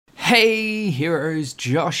Hey heroes,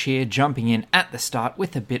 Josh here, jumping in at the start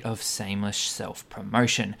with a bit of shameless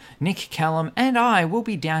self-promotion. Nick, Callum and I will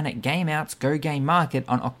be down at Game Out's Go Game Market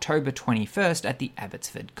on October 21st at the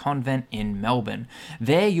Abbotsford Convent in Melbourne.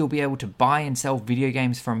 There you'll be able to buy and sell video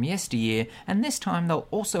games from yesteryear, and this time they'll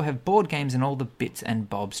also have board games and all the bits and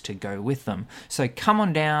bobs to go with them. So come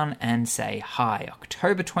on down and say hi.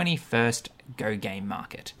 October 21st, Go Game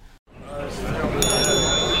Market.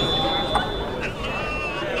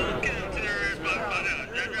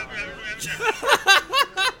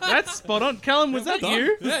 That's spot on. Callum, was that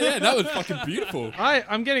you? Yeah, that was fucking beautiful.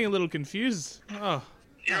 I'm getting a little confused. Oh.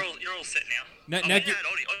 You're all set now. Now Oddie,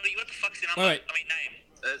 what the fuck's your number? Wait.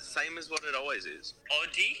 Name. Same as what it always is.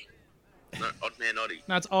 Oddie? No, odd man, Oddie.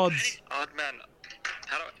 No, it's odds. Odd man.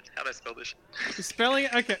 How do I spell this? The spelling.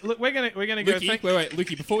 Okay, look, we're gonna go. Lukey, wait,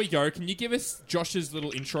 Lukey, before we go, can you give us Josh's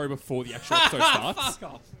little intro before the actual episode starts?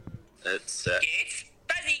 Fuck off. It's It's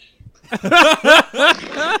Buzzy. Wait, is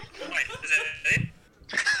that it?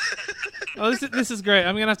 Oh, this is great.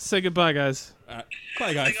 I'm gonna have to say goodbye, guys. Bye,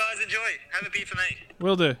 Hey guys. guys, enjoy. Have a beer for me.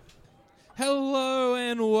 Will do. Hello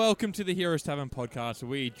and welcome to the Heroes Tavern podcast, where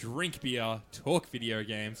we drink beer, talk video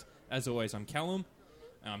games. As always, I'm Callum.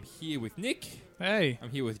 I'm here with Nick. Hey.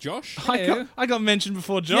 I'm here with Josh. I got mentioned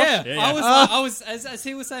before Josh. Yeah, I was as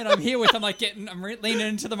he was saying, I'm here with. I'm like leaning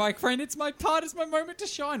into the microphone. It's my part. It's my moment to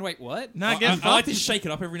shine. Wait, what? No, I get like to shake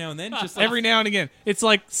it up every now and then. Just like, every now and again. It's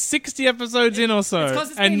like 60 episodes in or so,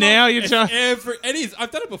 'cause it's and been now like- you're trying. it is.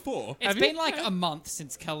 I've done it before. It's been like a month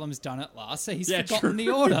since Callum's done it last, so he's Yeah, forgotten true. the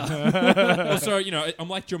order. Also, I'm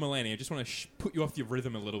like John Mulaney. I just want to put you off your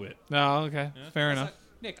rhythm a little bit. Oh, okay, fair enough. So,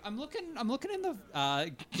 Nick, I'm looking in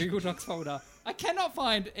the Google Docs folder. I cannot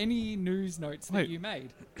find any news notes that you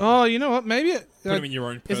made. Oh, you know what? Maybe Put them in your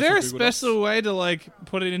own. is there a personal Google Docs. special way to like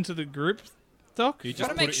put it into the group doc? You just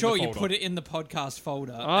Gotta put make it in sure the you folder. put it in the podcast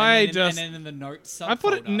folder. and and then in the notes. I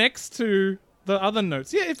put it subfolder. next to the other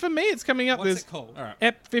notes. Yeah, for me, it's coming up. What's There's it called? All right.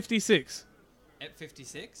 EP 56. EP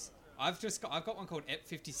 56. I've got one called EP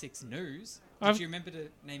 56 News. Did I've- you remember to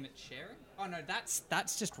name it sharing? Oh no,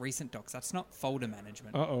 that's just recent docs. That's not folder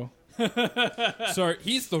management. Uh-oh. So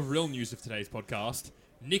here's the real news of today's podcast.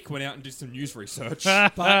 Nick went out and did some news research.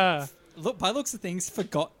 But look, by looks of things,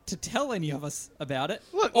 forgot to tell any of us about it.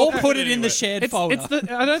 Look, or okay. put it in the shared folder.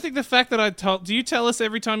 I don't think the fact that I told... Do you tell us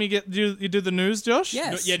every time you do the news, Josh?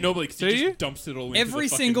 Yes. Normally, because Do he you? just dumps it all into Every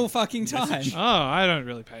the single fucking time. message. Oh, I don't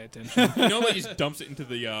really pay attention. He normally just dumps it into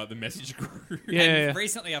the message group. Yeah, And yeah.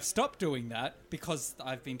 recently I've stopped doing that because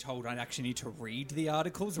I've been told I actually need to read the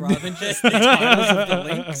articles rather than just the titles of the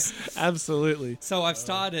links. Absolutely. So I've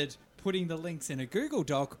started putting the links in a Google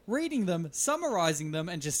Doc, reading them, summarizing them,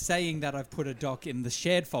 and just saying that I've put a doc in the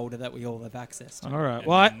shared folder that we all have access to. All right. And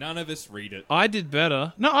Well, none of us read it. I did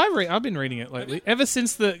better. No, I've been reading it lately. Ever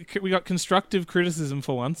since we got constructive criticism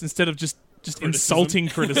for once instead of just insulting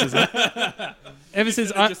criticism. Ever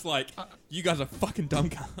since They're just like, you guys are fucking dumb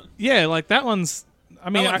cunt. yeah, like that one's. I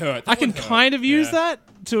mean, That one hurt. That I can one hurt. kind of use Yeah.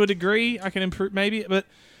 that to a degree. I can improve maybe, but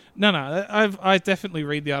no. I definitely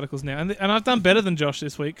read the articles now, and I've done better than Josh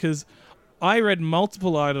this week because I read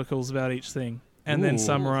multiple articles about each thing and then Ooh.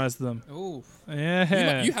 summarized them. Ooh.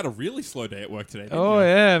 Yeah. You had a really slow day at work today, didn't Oh you?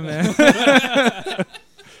 yeah, man.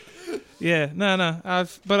 Yeah, no.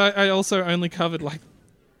 I also only covered like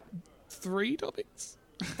 3 topics.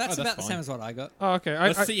 That's that's about the fine. same as what I got. Oh, okay.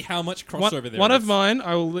 Let's see how much crossover there is. One of mine,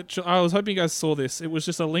 I was hoping you guys saw this. It was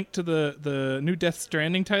just a link to the new Death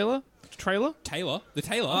Stranding trailer. Taylor? The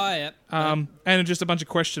Taylor? Oh, yeah. And just a bunch of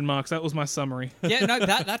question marks. That was my summary. Yeah, no,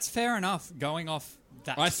 that's fair enough. Going off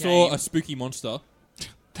that I game. saw a spooky monster.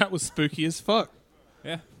 That was spooky as fuck.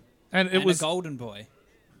 Yeah. And it and was a golden boy.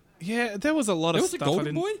 yeah. There was a lot There of was a stuff.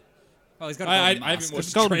 golden boy? Oh, he's got a I golden haven't mask.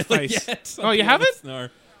 watched Golden the trailer face. yet. Oh, you haven't? No.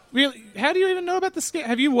 Really? How do you even know about the scare?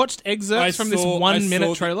 Have you watched excerpts from this 1 minute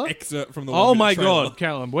the trailer? excerpt from the Oh 1 minute my trailer. god,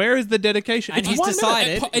 Callum, where is the dedication? And It's he's 1 minute.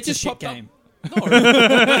 decided It it's a just shit popped up. game. No.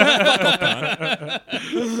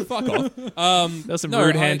 Fuck off. There's some No,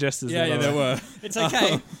 rude hand gestures. Yeah, there, by there the way. were. It's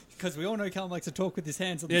okay, because we all know Callum likes to talk with his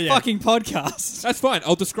hands on the Yeah. fucking podcast. That's fine.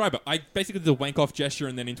 I'll describe it. I basically did a wank off gesture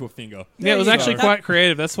and then into a finger. Yeah, it was you actually go. quite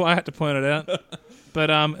creative. That's why I had to point it out. But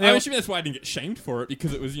I'm assuming that's why I didn't get shamed for it,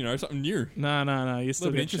 because it was, something new. no, you're still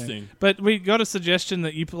Little bit getting shamed. interesting. But we got a suggestion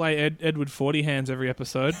that you play Edward 40 hands every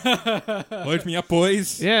episode. Load me up,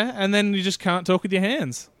 boys. Yeah, and then you just can't talk with your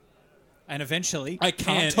hands. And eventually, I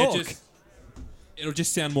can. can't talk. It'll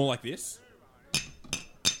just sound more like this.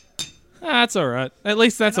 That's all right. At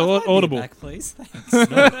least that's Can I have my beer audible. back, please.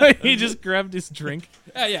 Thanks. He just grabbed his drink.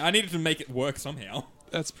 Yeah, I needed to make it work somehow.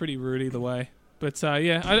 That's pretty rude either way.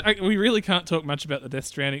 But we really can't talk much about the Death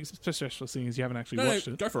Stranding, especially seeing as you haven't actually watched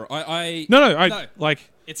it. Go for it. No.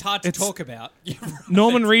 It's hard to talk about.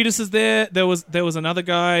 Norman Reedus is there. There was another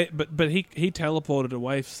guy, but he teleported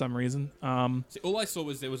away for some reason. See, all I saw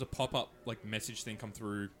was there was a pop-up like message thing come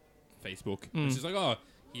through Facebook. Which is like, oh,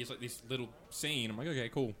 here's like this little scene. I'm like, okay,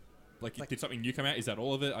 cool. Like, did something new come out? Is that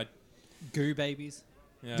all of it? Goo babies.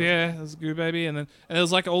 Yeah, there's Goo Baby, and there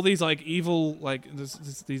was like all these like evil like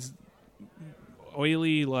these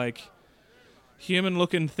oily like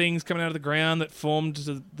human-looking things coming out of the ground that formed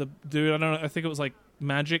the dude. I don't know. I think it was like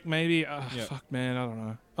magic, maybe. Fuck, man, I don't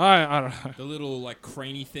know. I don't know. The little like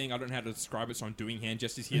cranny thing. I don't know how to describe it, so I'm doing hand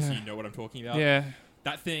gestures here so you know what I'm talking about. Yeah,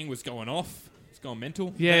 that thing was going off. It's going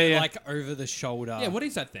mental. Yeah. Like over the shoulder. Yeah, what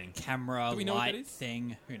is that thing? Camera Do we know what that light is?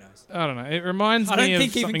 thing. Who knows? I don't know. It reminds I me don't of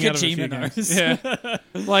think even something out of a few Kojima games. knows. Yeah,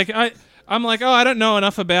 like I'm like, I don't know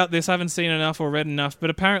enough about this. I haven't seen enough or read enough, but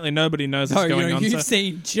apparently nobody knows what's going on. You've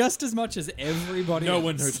seen just as much as everybody No else.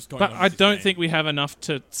 one knows what's going But on. I don't think we have enough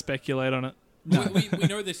to speculate on it. No. We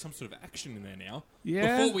know there's some sort of action in there now.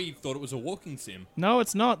 Yeah. Before we thought it was a walking sim. No,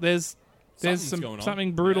 it's not. There's Something's going on.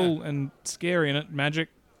 something brutal and scary in it. Magic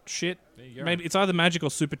shit. There you go. Maybe it's either magic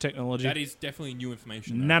or super technology. That is definitely new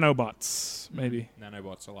information. though. Nanobots, maybe.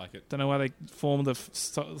 Nanobots, I like it. Don't know why they form the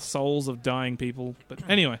souls of dying people, but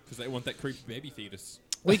anyway, Because they want that creepy baby fetus.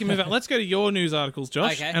 we can move on. Let's go to your news articles,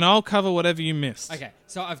 Josh, Okay. and I'll cover whatever you missed. Okay,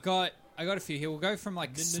 so I got a few here. We'll go from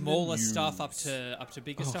like smaller stuff up to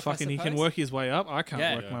bigger Oh, stuff. fucking, I he can suppose. work his way up. I can't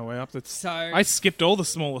Yeah. work my way up. That's So I skipped all the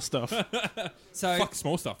smaller stuff. so Fuck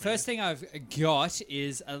small stuff. first thing I've got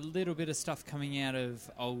is a little bit of stuff coming out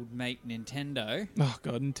of old mate Nintendo. Oh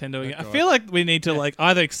god, Nintendo again. I God. feel like we need to like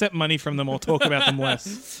either accept money from them or talk about them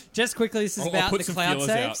less. Just quickly, this is I'll about put the some cloud feelers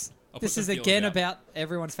saves. out. I'll put This some is feelers again out. about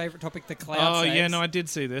everyone's favorite topic, the cloud Oh saves. yeah, no, I did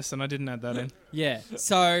see this and I didn't add that in. Yeah.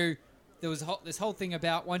 So there was this whole thing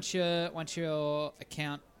about once your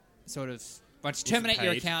account once you terminate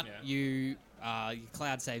your paid, account, yeah. your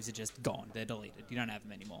cloud saves are just gone. They're deleted. You don't have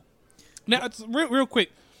them anymore. Now, it's real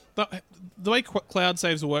quick. The way cloud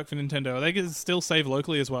saves will work for Nintendo, they can still save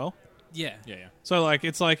locally as well. Yeah. Yeah. So like,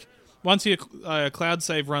 it's like once your cloud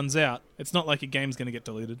save runs out, it's not like your game's going to get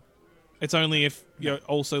deleted. It's only if you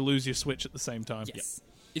also lose your Switch at the same time. Yes.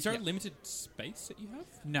 Is there Yeah. a limited space that you have?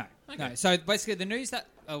 No. Okay. No. So basically, the news that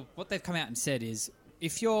what they've come out and said is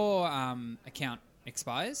if your account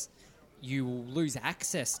expires, you will lose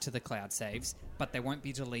access to the cloud saves, but they won't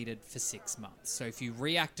be deleted for 6 months. So if you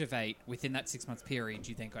reactivate within that 6 month period,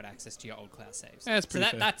 you then got access to your old cloud saves. Yeah, that's so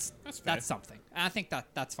pretty fair. that's fair. something. And I think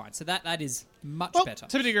that's fine. So that is much Well, better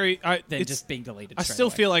to a degree, than it's- just being deleted. I straight still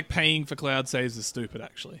away. feel like paying for cloud saves is stupid.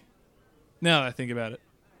 Actually, now that I think about it,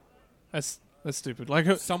 that's stupid. Like,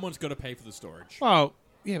 Someone's got to pay for the storage. well,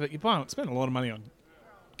 yeah, but you spend a lot of money on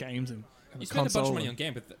games and You a spend a bunch console. of money on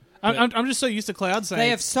game, but I'm just so used to cloud saves. They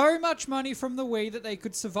have so much money from the Wii that they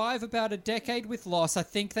could survive about a decade with loss. I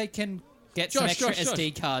think they can get some Josh, extra Josh.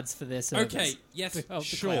 SD cards for their service. okay, yes, Of the cloud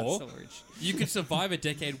sure. storage. You could survive a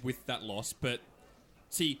decade with that loss, but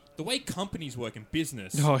see, the way companies work in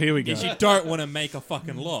business Oh, here we go. is you don't want to make a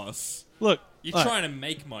fucking loss. Look, You're look, trying to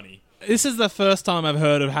make money. this is the first time I've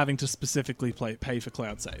heard of having to specifically pay for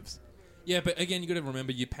cloud saves. Yeah, but again, you got to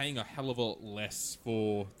remember you're paying a hell of a lot less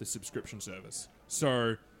for the subscription service.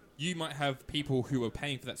 So you might have people who are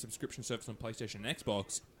paying for that subscription service on PlayStation and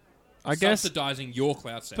Xbox, I guess. subsidizing your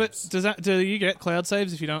cloud But saves. do you get cloud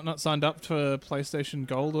saves if you're not signed up for PlayStation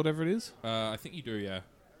Gold or whatever it is? I think you do, yeah.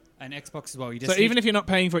 And Xbox as well. You So just even if you're not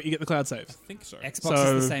paying for it, you get the cloud saves. I think so. Xbox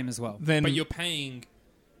So- is the same as well. Then But you're paying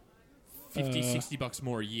 50, 60 bucks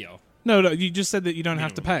more a year. no, you just said that you don't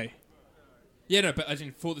have to Minimum. pay. Yeah, no, but as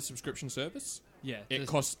in for the subscription service, Yeah. it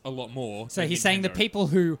costs a lot more. So than he's saying the Nintendo. people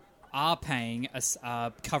who are paying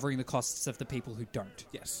are covering the costs of the people who don't.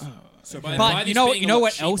 Yes. Oh, So by But this you know being a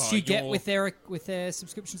what lot else cheaper, you get you're- with their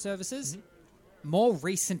subscription services? Mm-hmm. More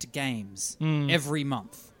recent games every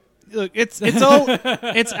month. Look, it's all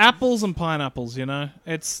it's apples and pineapples, you know.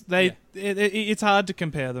 It's it's hard to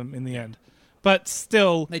compare them in the end, but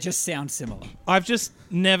still, They just sound similar. I've just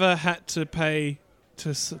never had to pay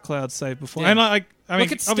to cloud save before. Yeah. And I mean,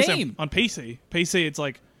 Look at obviously Steam. on PC, it's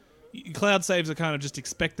like cloud saves are kind of just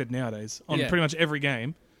expected nowadays on Yeah. pretty much every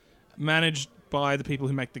game, managed by the people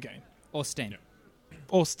who make the game Or Steam.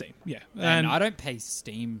 or Steam. Yeah, And I don't pay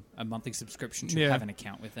Steam a monthly subscription to Yeah. have an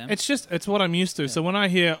account with them. It's what I'm used to. So when I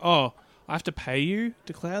hear, oh, I have to pay you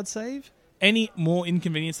to cloud save, any more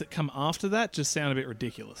inconvenience that come after that just sound a bit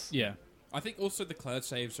ridiculous. yeah. I think also the cloud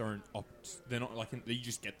saves are an opt. They're not like you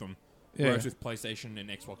just get them. Yeah. Whereas with PlayStation and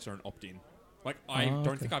Xbox are an opt-in. Like, I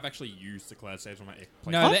don't think I've actually used the cloud saves on my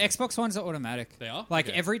PlayStation. No, the Xbox ones are automatic. They are? Like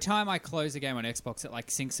Okay. every time I close a game on Xbox, it like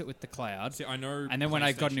syncs it with the cloud. See, I know. And then when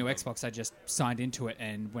I got a new PlayStation Xbox, I just signed into it,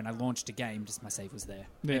 and when I launched a game, just my save was there.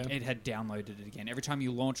 Yeah. It had downloaded it again. Every time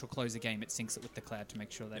you launch or close a game, it syncs it with the cloud to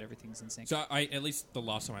make sure that everything's in sync. So at least the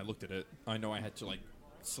last time I looked at it, I know I had to like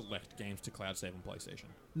select games to cloud save on PlayStation.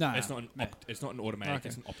 No, it's not an no. it's not an automatic. Okay.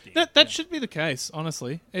 It's an opt-in. That should be the case,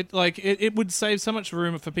 honestly. It would save so much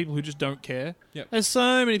room for people who just don't care. Yep. There's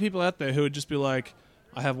so many people out there who would just be like,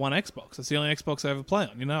 I have one Xbox. That's the only Xbox I ever play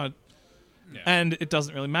on, you know? Yeah. And it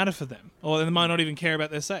doesn't really matter for them. Or they might not even care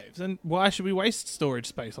about their saves. And why should we waste storage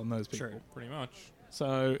space on those people? True. Pretty much.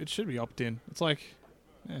 So it should be opt-in. It's like,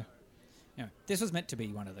 yeah. Yeah. This was meant to be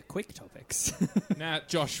one of the quick topics. Nah,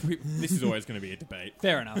 Josh, this is always going to be a debate.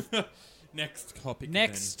 Fair enough. Next topic.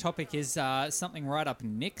 Next topic is something right up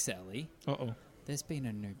Nick's alley. Uh-oh. There's been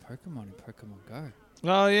a new Pokemon in Pokemon Go.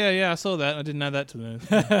 Oh, yeah, I saw that. I didn't add that to the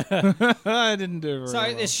news. I didn't do it very So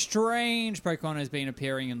well. this strange Pokemon has been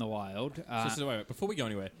appearing in the wild. So wait, before we go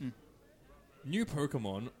anywhere, new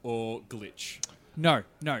Pokemon or glitch? No,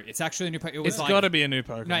 it's actually a new Pokemon. It's got to be a new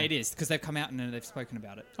Pokemon. No, it is, because they've come out and they've spoken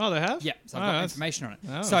about it. Oh, they have? Yeah, so I've Oh, got that's- information on it.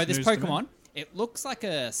 oh, So that's this news to me. Pokemon, it looks like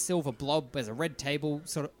a silver blob. There's a red tail,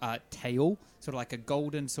 sort of like a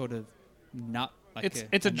golden sort of nut. Like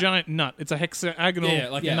It's a nut. giant nut. It's a hexagonal Yeah,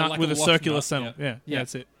 like a- nut like with a a locked circular nut, center. yeah. Yeah,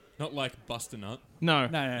 that's it. Not like Buster Nut. No.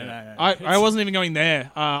 No. I wasn't even going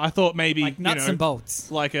there. I thought maybe Like nuts and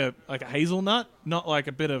bolts. like a hazelnut, not like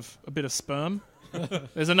a bit of sperm.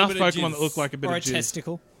 There's enough bit of Pokemon jizz. that look like a bit Or of a jizz.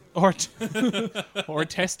 testicle. Or a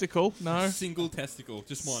testicle. No, Single testicle,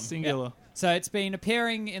 just one. singular. So it's been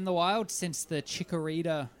appearing in the wild since the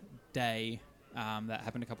Chikorita Day that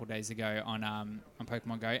happened a couple of days ago on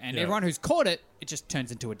Pokemon Go, and Yeah. everyone who's caught it, it just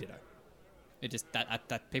turns into a Ditto. It just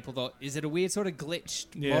that people thought, is it a weird sort of glitched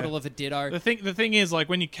Yeah. model of a Ditto? The thing is, like,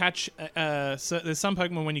 when you catch, so there's some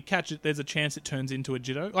Pokemon when you catch it, there's a chance it turns into a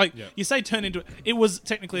Ditto. Like Yeah. you say, turn into it was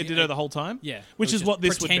technically a Ditto the whole time. Yeah, which It was is what just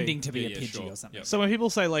this would pretending be. to be Yeah, a yeah, Pidgey sure. or something. Yep. So when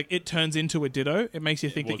people say like it turns into a Ditto, it makes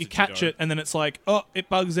you think It that you was a catch Ditto. it and then it's like, oh, it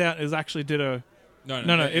bugs out. It's actually Ditto. No,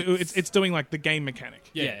 it's doing like the game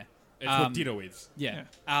mechanic. Yeah. It's what Ditto is. Yeah.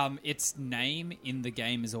 Its name in the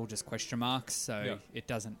game is all just question marks, so Yeah. it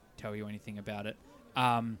doesn't tell you anything about it.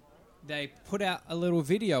 They put out a little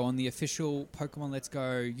video on the official Pokemon Let's Go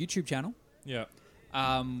YouTube channel, Yeah.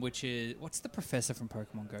 which is... What's the professor from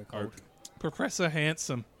Pokemon Go called? Oak. Professor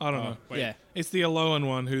Handsome. I don't know. Wait. Yeah. It's the Alolan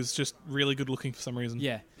one who's just really good looking for some reason.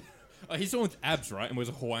 Yeah. Oh, he's the one with abs, right? And wears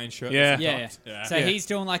a Hawaiian shirt. Yeah. that's Yeah. tucked. Yeah. So Yeah. he's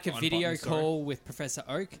doing like a On video button, sorry. call with Professor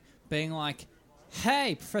Oak, being like,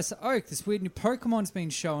 hey, Professor Oak, this weird new Pokemon's been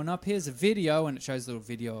showing up. Here's a video, and it shows a little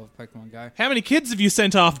video of Pokemon Go. How many kids have you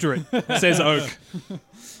sent after it? Says Oak.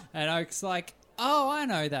 And Oak's like, oh, I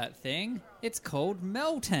know that thing. It's called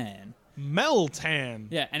Meltan. Meltan.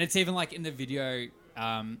 Yeah, and it's even like in the video,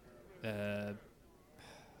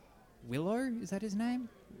 Willow, is that his name?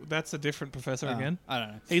 That's a different professor again. I don't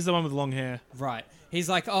know. He's the one with long hair. Right. He's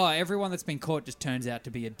like, oh, everyone that's been caught just turns out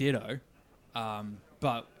to be a Ditto.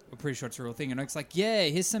 But we're pretty sure it's a real thing. And Oak's like, yeah,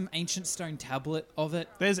 here's some ancient stone tablet of it.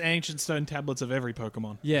 There's ancient stone tablets of every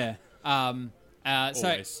Pokemon. Yeah. So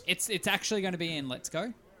Always. it's actually going to be in Let's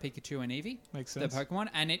Go, Pikachu and Eevee. Makes The sense. Pokemon.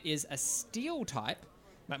 And it is a steel type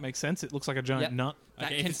That makes sense. It looks like a giant Yep. nut. that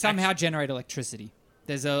Okay, if can it's somehow generate electricity.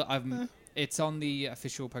 There's it's on the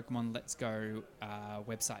official Pokemon Let's Go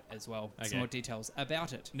website as well. Okay. Some more details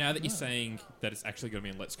about it. Now that you're saying that it's actually going to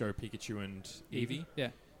be in Let's Go Pikachu and Eevee, Yeah.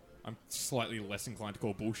 I'm slightly less inclined to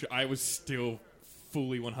call bullshit. I was still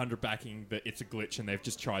fully 100 backing that it's a glitch and they've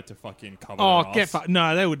just tried to fucking cover Oh, their get ass. fucked.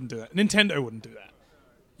 No, they wouldn't do that. Nintendo wouldn't do that.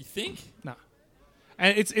 You think? No.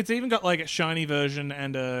 And it's even got like a shiny version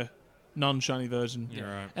and a non-shiny version. You're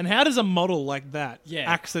right. And how does a model like that Yeah.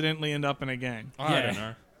 accidentally end up in a game? I Yeah. don't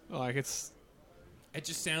know. Like it's It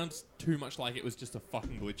just sounds too much like it was just a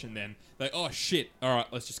fucking glitch and then like, oh shit, alright,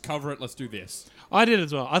 let's just cover it, let's do this. I did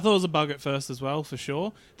as well. I thought it was a bug at first as well, for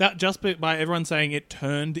sure. That just by everyone saying it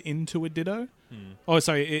turned into a Ditto. Oh,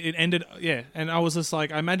 sorry, it ended. Yeah, and I was just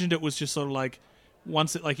like, I imagined it was just sort of like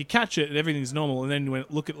once it like you catch it and everything's normal, and then when you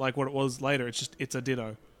look at like what it was later, it's a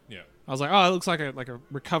Ditto. Yeah. I was like, oh, it looks like a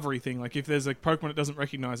recovery thing. Like if there's a Pokemon it doesn't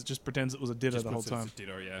recognize, it just pretends it was a Ditto Just the whole puts it as time. a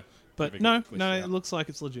Ditto, yeah. But Give it no, a glitch it out. looks like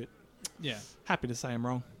it's legit. Yeah. Happy to say I'm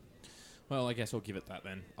wrong. Well, I guess I'll give it that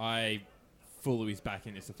then. I fully was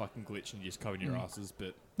backing it's a fucking glitch and you just covered your asses,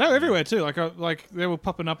 but They're everywhere too. Like they were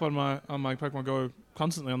popping up on my Pokemon Go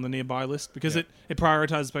constantly on the nearby list because Yeah. it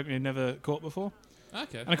prioritizes Pokemon you've never caught before.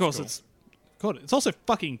 okay. And of course it's caught it. It's also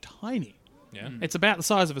fucking tiny. yeah. It's about the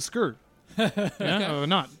size of a screw. Yeah, or a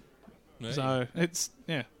nut. No, So it's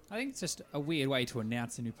I think it's just a weird way to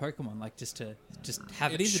announce a new Pokemon, like just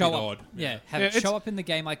have It it is a show bit up. odd. Yeah, have Yeah, it show up in the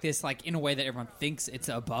game like this, like in a way that everyone thinks it's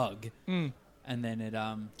a bug, and then it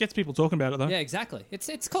Gets people talking about it though. yeah, exactly.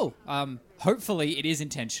 It's cool. Hopefully it is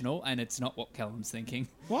intentional and it's not what Callum's thinking.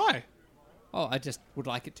 Why? Oh, I just would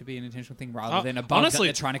like it to be an intentional thing rather than a bug honestly,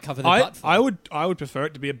 that they're trying to cover their butt for. I would prefer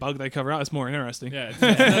it to be a bug they cover out. It's more interesting. Yeah,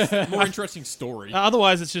 that's a more interesting story.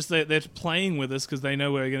 Otherwise, it's just they're playing with us because they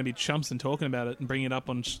know we're going to be chumps and talking about it and bringing it up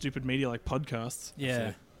on stupid media like podcasts.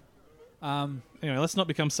 Yeah. Anyway, let's not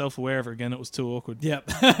become self-aware ever again. It was too awkward. Yep.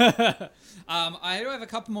 I do have a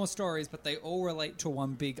couple more stories, but they all relate to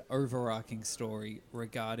one big overarching story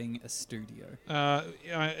regarding a studio. Well,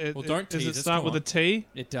 don't does tease it us, start come with on. a T?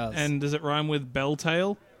 It does. And does it rhyme with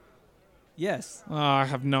Belltail? yes. Oh, I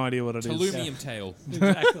have no idea what it is. Telumium tail.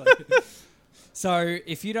 Exactly. So,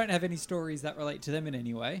 if you don't have any stories that relate to them in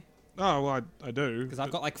any way, Oh, well, I do. because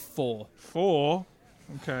I've got like 4. 4.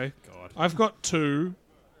 Okay. God. I've got 2.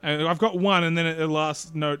 And I've got 1, and then at the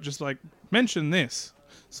last note, just like, mention this.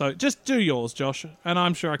 So just do yours, Josh, and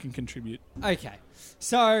I'm sure I can contribute. Okay.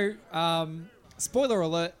 So, spoiler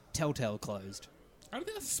alert, Telltale closed. I don't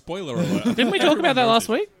think that's a spoiler alert. Didn't we talk about that last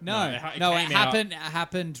week? No, it it came out.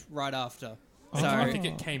 happened right after. So, I think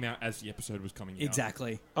it came out as the episode was coming out.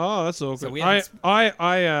 exactly. Oh, that's awkward. So we haven't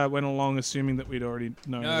I went along assuming that we'd already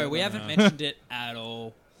known. No, we haven't mentioned it at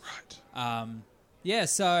all. Right. Yeah,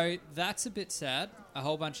 so that's a bit sad. A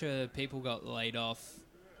whole bunch of people got laid off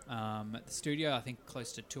at the studio. I think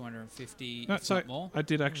close to 250, No, if so not more. I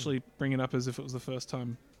did actually bring it up as if it was the first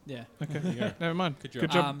time. Yeah. Okay, you go. never mind. Good job.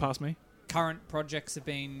 Good job, past me. Current projects have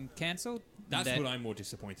been cancelled. That's That- what I'm more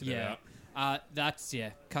disappointed Yeah. about. That's,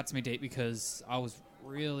 cuts me deep because I was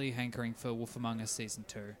really hankering for Wolf Among Us Season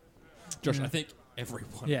 2. Josh, I think everyone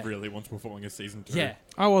Yeah. really wants Wolf Among Us Season 2. Yeah.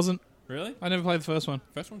 I wasn't. Really? I never played the first one.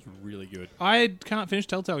 First one's really good. I can't finish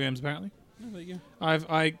Telltale games apparently. Oh, there you go.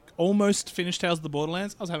 I almost finished Tales of the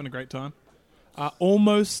Borderlands. I was having a great time.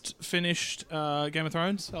 Almost finished Game of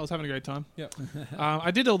Thrones. I was having a great time. Yeah.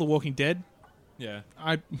 I did all the Walking Dead. Yeah.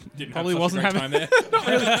 I Didn't probably have such wasn't a great having.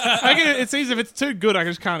 time there. It seems if it's too good, I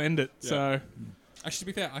just can't end it. Yeah. So Actually, to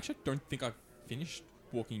be fair, I actually don't think I've finished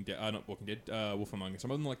not Walking Dead, Wolf Among Us.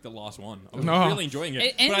 I'm on like the last one. I was No. really enjoying it.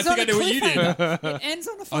 It but I ends think on I a knew what you did. cliffhanger. It ends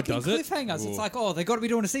on a fucking does it? cliffhanger. So Ooh. it's like, they got to be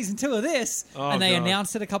doing a Season 2 of this. Oh, and they God.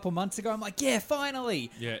 announced it a couple months ago. I'm like, yeah,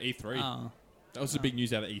 finally. Yeah, E3. Oh. That was the big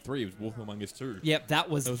news out of E3. It was Wolf Among Us 2. Yep, that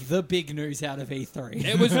was the big news out of E3.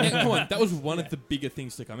 It was. Come on, that was one of the bigger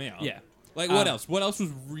things to come out. Yeah. Like what else? What else was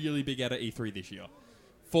really big out of E3 this year?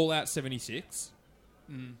 Fallout 76.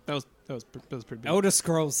 that was pretty big. Elder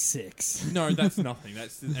Scrolls 6. No, that's nothing.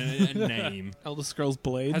 That's a name. Elder Scrolls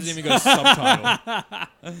Blades. Hasn't even got a subtitle. I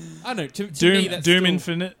don't know. To Doom me, that's Doom still-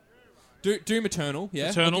 Infinite. Doom Eternal. Yeah, I'll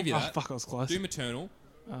Eternal. give you Oh that. fuck, I was close. Doom Eternal.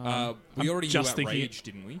 We I'm already knew just about thinking- Rage,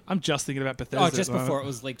 didn't we? I'm just thinking about Bethesda. Oh, at just the moment. before it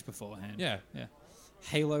was leaked beforehand. Yeah. Yeah.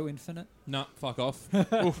 Halo Infinite. No, fuck off.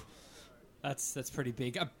 That's pretty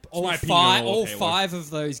big. my All opinion on all all of Halo. 5 of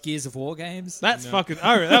those Gears of War games. That's fucking.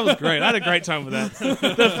 Oh, that was great. I had a great time with that.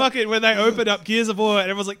 The fucking when they opened up Gears of War and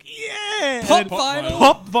everyone was like, yeah, Pop and vinyl.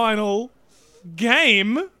 pop vinyl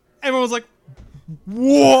game. Everyone was like,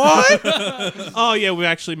 what? Oh yeah, we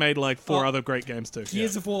actually made like 4 other great games too.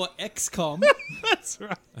 Gears of War XCOM. That's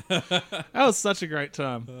right. That was such a great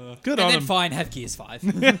time. Good And on then them. fine, have Gears 5.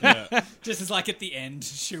 Just as like at the end,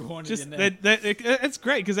 shoehorned it Just in there. it's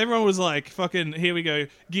great because everyone was like, "Fucking here we go,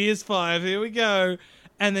 Gears 5, here we go,"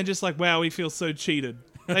 and then just like, "Wow, we feel so cheated."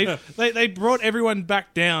 They brought everyone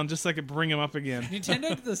back down just so they could bring them up again. Nintendo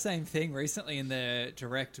did the same thing recently in their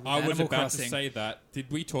Direct with I was Animal about Crossing. to say that. Did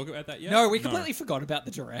we talk about that yet? No, we completely forgot about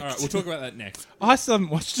the Direct. All right, we'll talk about that next. I still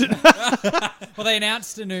haven't watched it. Well, they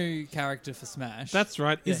announced a new character for Smash. That's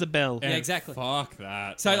right, Isabelle. Yeah, exactly. Fuck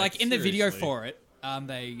that. So, like, in the video seriously. for it,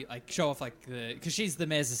 they like show off like because she's the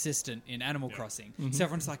mayor's assistant in Animal Crossing. So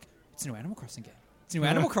everyone's like, "It's a new Animal Crossing game. It's a new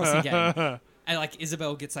Animal Crossing game." And like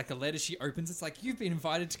Isabelle gets like a letter. She opens. It's like, "You've been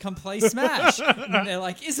invited to come play Smash." And they're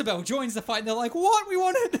like, "Isabelle joins the fight." And they're like, "What? We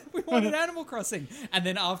wanted Animal Crossing." And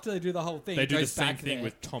then after they do the whole thing, They it do the goes same back thing there.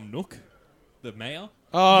 with Tom Nook, the mayor.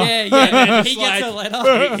 Oh, Yeah, yeah. he It's gets like- a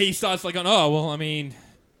letter. he starts like, "Oh, well, I mean,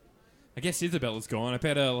 I guess Isabella's gone. I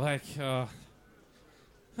better like, oh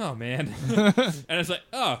man." And it's like,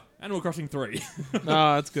 "Oh, Animal Crossing 3."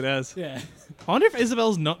 no, that's good as. Yeah. I wonder if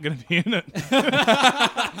Isabelle's not going to be in it.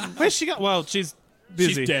 Where's she got? Well, she's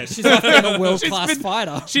busy. She's dead. She's like being a world class She's been-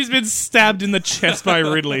 fighter. She's been stabbed in the chest by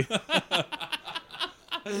Ridley.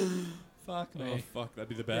 Fuck me. Oh fuck, that'd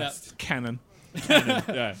be the best. Cannon. Cannon,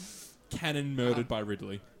 yeah. Cannon murdered by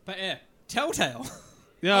Ridley. But yeah, Telltale.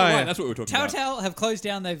 Yeah, Right, yeah. that's what we were talking about. Telltale have closed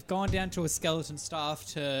down. They've gone down to a skeleton staff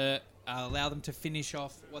to allow them to finish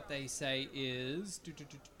off what they say is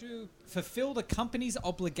fulfill the company's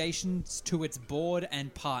obligations to its board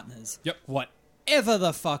and partners. Yep. Whatever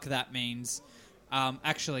the fuck that means.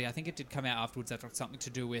 Actually, I think it did come out afterwards. That got something to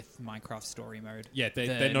do with Minecraft Story Mode. Yeah, the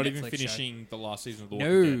they're not even Netflix finishing the last season of The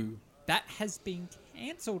Walking Dead. No, that has been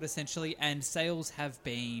cancelled essentially, and sales have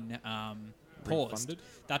been paused. Refunded?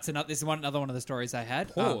 That's another. This is another one of the stories I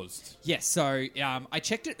had. Paused. Yes, so I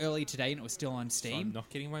checked it early today, and it was still on So Steam. I'm not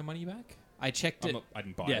getting my money back? I checked it. I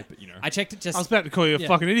didn't buy yeah, it, but you know. I checked it just. I was about to call you a Yeah.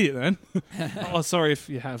 fucking idiot then. Oh, sorry if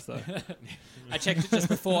you have though. I checked it just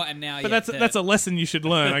before, and now. But yeah, that's a lesson you should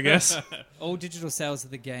learn, I guess. all digital sales of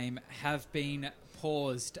the game have been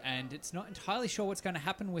paused, and it's not entirely sure what's going to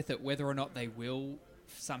happen with it. Whether or not they will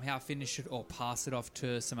somehow finish it or pass it off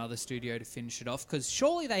to some other studio to finish it off, because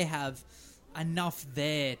surely they have enough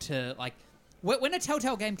there to like. When a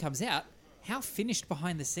Telltale game comes out, how finished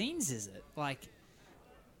behind the scenes is it? Like.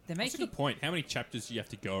 They're That's a making good point. How many chapters do you have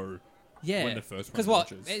to go yeah when the first one because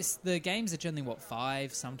what launches? the games are generally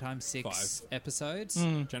 5 sometimes 6 5. episodes.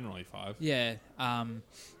 Generally 5. Yeah,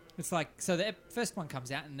 it's like so the first one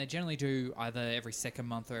comes out and they generally do either every second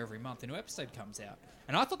month or every month a new episode comes out,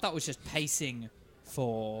 and I thought that was just pacing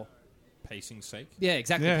for Pacing's sake. yeah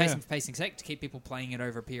exactly Yeah, pacing yeah. for pacing's sake to keep people playing it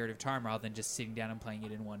over a period of time rather than just sitting down and playing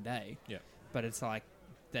it in one day. Yeah. But it's like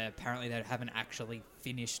apparently they haven't actually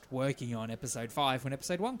finished working on episode 5 when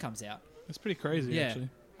episode 1 comes out. It's pretty crazy, Yeah. actually.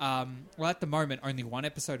 Well, at the moment, only one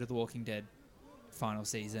episode of The Walking Dead final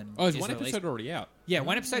season. Oh, is is one released. episode already out? Yeah,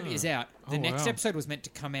 one episode is out. The Oh, next wow. episode was meant to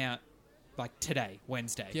come out like today,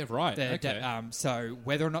 Wednesday. Yeah, right. Okay. So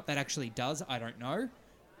whether or not that actually does, I don't know.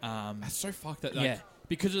 That's so fucked that, like, Yeah.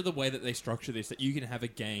 because of the way that they structure this, that you can have a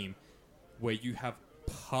game where you have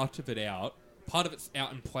part of it's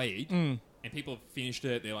out and played, and people have finished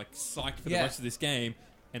it, they're like psyched for the Yeah. rest of this game,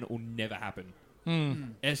 and it will never happen.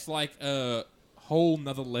 It's like a whole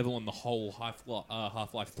nother level on the whole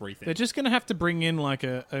Half-Life 3 thing. They're just going to have to bring in like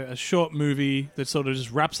a short movie that sort of just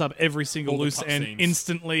wraps up every single All the loose end cutscenes.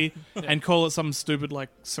 instantly and call it something stupid like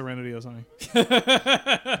Serenity or something.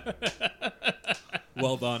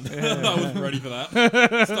 Well done. I was ready for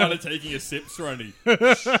that. Started taking a sip, Serenity.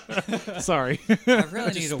 Sorry. I really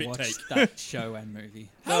need to spit watch take. that show and movie.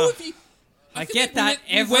 How have you... I feel get like that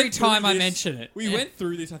we every went through time I this- mention it. We Yeah. went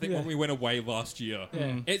through this, I think, when we went away last year.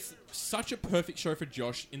 Yeah. It's such a perfect show for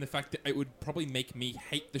Josh in the fact that it would probably make me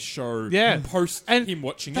hate the show Yeah. post And him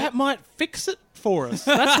watching That it. might fix it for us.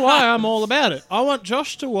 That's why I'm all about it. I want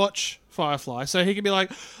Josh to watch Firefly so he can be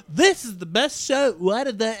like, this is the best show. Why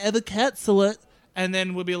did they ever cancel it? And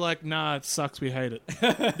then we'll be like, nah, it sucks. We hate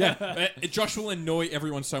it. Josh will annoy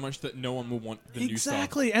everyone so much that no one will want the new stuff.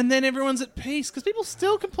 Exactly. And then everyone's at peace because people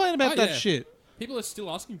still complain about Oh, that yeah. shit. People are still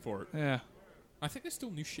asking for it. Yeah. I think there's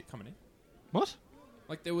still new shit coming in. What?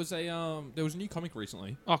 Like there was a new comic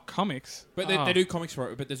recently, Oh, comics. but they do comics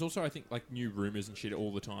for it. But there's also I think like new rumors and shit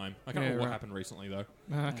all the time. I can't Yeah, remember what right. happened recently though.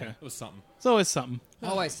 Okay. It was something. It's always something.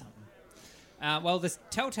 Always something. Well, this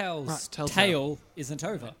Telltale's Right, Telltale. tale isn't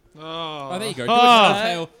over. Oh, Oh, there you go.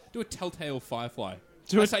 Oh. Do a Telltale Firefly.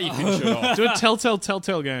 Do That's it- how you finish it off. Do a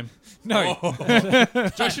Telltale game. No,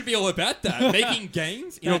 Josh should be all about that. Making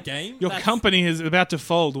games in a game. Your company is about to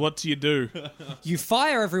fold. What do you do? you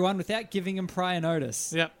fire everyone without giving them prior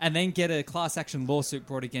notice. Yep. And then get a class action lawsuit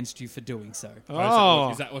brought against you for doing so. Oh,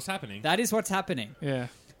 Is that what's happening? That is what's happening. yeah.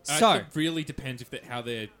 So, it really depends how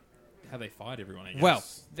they fired everyone. I guess. well,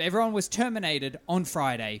 everyone was terminated on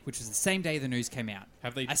Friday, which was the same day the news came out.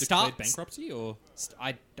 have they I declared start- bankruptcy or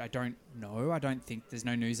I don't know. I don't think there's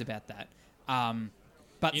no news about that.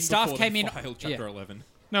 But in staff before came they in. filed Chapter 11?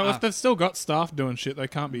 No, if they've still got staff doing shit, they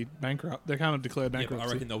can't be bankrupt. They can't have declared Yeah, but bankruptcy.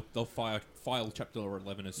 I reckon they'll file Chapter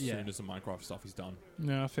 11 as Yeah. soon as the Minecraft stuff is done.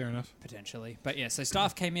 No, fair enough. Potentially. But yeah, so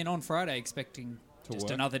staff came in on Friday expecting To just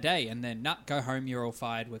work. another day, and then, go home, you're all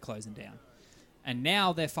fired, we're closing down. And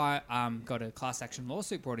now they've got a class action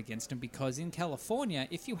lawsuit brought against them because in California,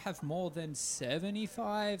 if you have more than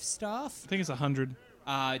 75 staff, I think it's 100.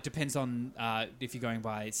 it depends on if you're going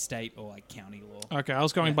by state or like county law. Okay, I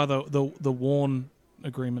was going by the Warn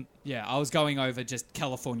agreement. Yeah, I was going over just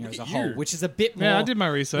California as a at whole, you. which is a bit more. Yeah, I did my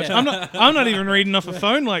research. Yeah. I'm not even reading off a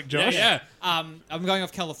phone like Josh. Yeah. I'm going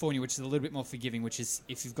off California, which is a little bit more forgiving, which is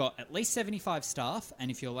if you've got at least 75 staff and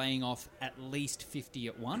if you're laying off at least 50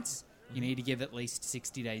 at once, you need to give at least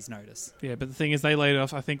 60 days notice. Yeah, but the thing is, they laid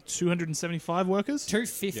off, I think, 275 workers.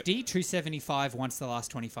 250, 275 once the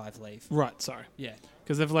last 25 leave. Right, sorry. Yeah,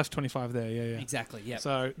 Because they've left 25 there, yeah. exactly. Yep.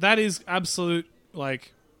 So that is absolute,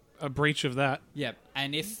 like, a breach of that. Yep.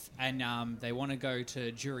 And if they want to go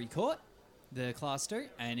to jury court, the Class 2,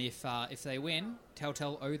 and if they win,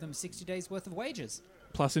 Telltale owe them 60 days worth of wages.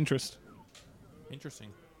 Plus interest. Interesting.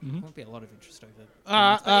 Won't be a lot of interest over. 2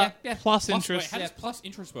 months, but yeah. Plus Wait, interest. how does plus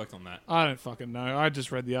interest work on that? I don't fucking know. I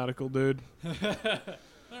just read the article, dude.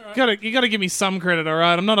 You gotta give me some credit, all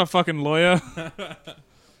right? I'm not a fucking lawyer.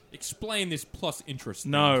 Explain this plus interest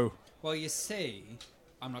thing. No. Well, you see,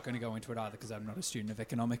 I'm not going to go into it either because I'm not a student of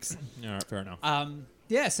economics. All right, fair enough.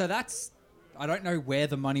 Yeah, so that's... I don't know where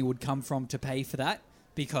the money would come from to pay for that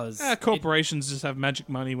because... Corporations just have magic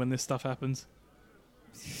money when this stuff happens.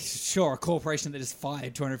 Sure, a corporation that just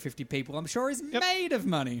fired 250 people, I'm sure, is made of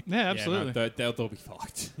money. Yeah, absolutely. Yeah, no, they'll be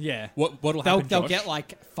fucked. Yeah. What'll happen, They'll Josh? get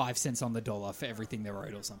like 5 cents on the dollar for everything they're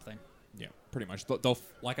owed or something. Yeah, pretty much. They'll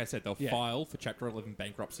like I said, they'll Yeah. file for Chapter 11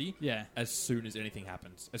 bankruptcy Yeah. as soon as anything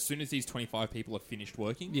happens. As soon as these 25 people have finished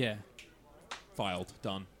working, Yeah. filed,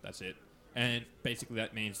 done, that's it. And basically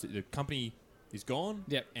that means that the company is gone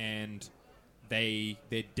Yep. and their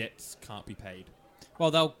debts can't be paid.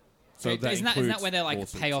 Well, they'll... So that isn't that includes where they like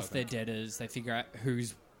lawsuits, pay I off their think. debtors? They figure out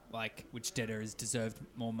who's like which debtor has deserved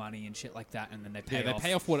more money and shit like that, and then they pay Yeah, they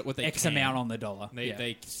pay off what they X can. amount on the dollar.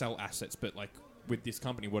 They sell assets, but like with this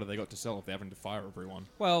company, what have they got to sell if they're having to fire everyone?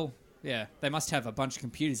 Well, yeah, they must have a bunch of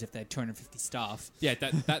computers if they had 250 staff, Yeah,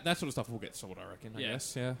 that sort of stuff will get sold, I reckon. I Yeah.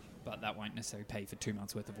 guess. Yeah. but that won't necessarily pay for 2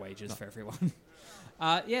 months worth of wages for everyone.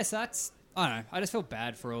 Yes, that's... I don't know. I just feel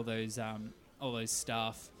bad for all those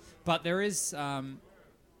staff. But there is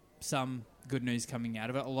some good news coming out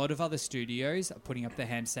of it. A lot of other studios are putting up their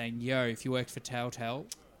hand saying, yo, if you worked for Telltale...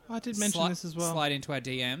 I did mention this as well. Slide into our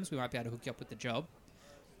DMs. We might be able to hook you up with the job.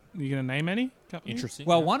 Are you going to name any companies? Interesting.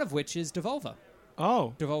 Well, yeah. one of which is Devolver.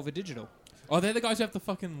 Oh. Devolver Digital. Oh, they're the guys who have the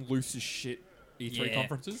fucking loosest shit E3 Yeah.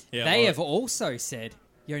 conferences? They have also said,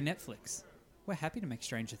 yo, Netflix, we're happy to make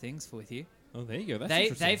Stranger Things with you. Oh, there you go. That's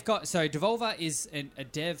interesting. They've got... So Devolver is a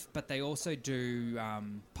dev, but they also do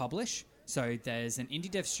publish. So there's an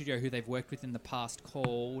indie dev studio who they've worked with in the past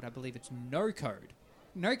called, I believe it's No Code.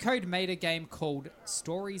 No Code made a game called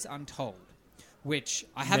Stories Untold, which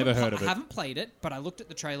I Never heard of it. haven't played it, but I looked at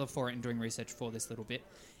the trailer for it and doing research for this little bit.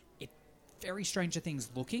 It's very Stranger Things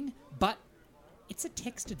looking, but it's a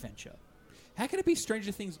text adventure. How can it be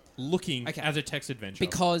Stranger Things looking Okay. as a text adventure?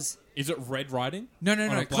 Because... Is it red writing? No, On a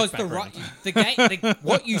black because background? the game,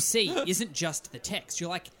 what you see isn't just the text. You're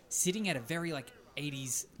like sitting at a very like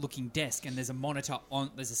 80s looking desk, and there's a monitor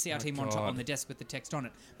on. There's a CRT monitor God. on the desk with the text on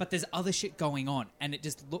it. But there's other shit going on, and it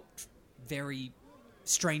just looked very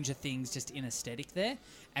Stranger Things, just in aesthetic there.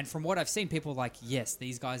 And from what I've seen, people are like, yes,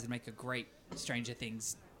 these guys would make a great Stranger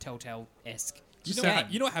Things Telltale-esque.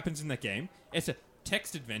 You know what happens in that game? It's a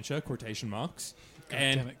text adventure, quotation marks.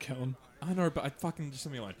 And Damn it, Kellen. I know, but I fucking just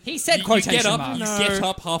leave me alone. He said you quotation get up, marks. You No. get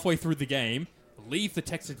up halfway through the game, leave the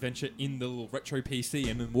text adventure in the little retro PC,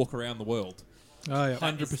 and then walk around the world. Oh, yeah.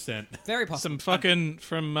 100%. Very possible. Some fucking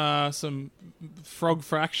some frog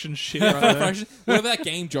fraction shit right there. What about that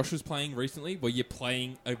game Josh was playing recently, where you're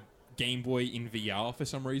playing a Game Boy in VR for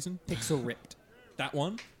some reason? Pixel ripped. That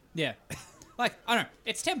one? Yeah. Like, I don't know.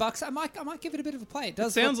 It's $10. I might give it a bit of a play. It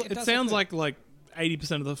does. Sounds look, it does sounds look good. like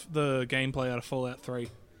 80% of the gameplay out of Fallout 3.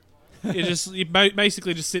 You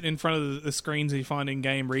basically just sit in front of the screens you find in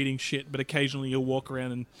game reading shit, but occasionally you'll walk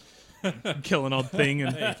around and kill an odd thing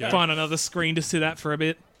and find another screen to sit at for a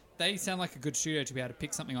bit. They sound like a good studio to be able to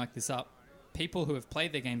pick something like this up. People who have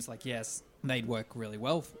played their games, like, yes, they'd work really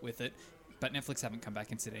well with it, but Netflix haven't come back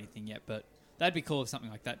and said anything yet. But that'd be cool if something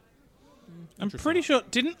like that I'm pretty sure,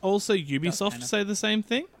 didn't also Ubisoft Anna. say the same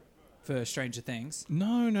thing? for Stranger Things.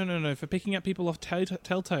 No, for picking up people off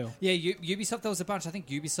Telltale. Yeah, Ubisoft. There was a bunch. I think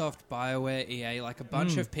Ubisoft, BioWare, EA, like a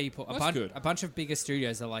bunch of people, That's good. a bunch of bigger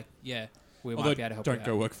studios are like, yeah, we Although, might be able to help you don't out.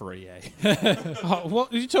 go work for EA. Oh,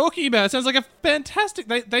 what are you talking about? It sounds like a fantastic.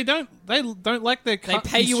 They don't like their They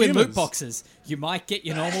pay you in loot consumers. boxes. You might get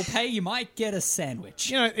your normal pay. You might get a sandwich.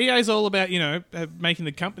 You know, EA's all about making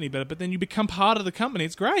the company better, but then you become part of the company.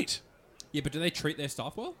 It's great. Yeah, but do they treat their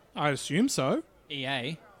staff well? I assume so.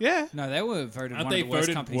 EA. Yeah. No, they were voted Aren't one they of the worst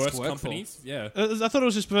voted companies worst to work companies? Yeah. I thought it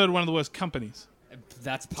was just voted one of the worst companies for.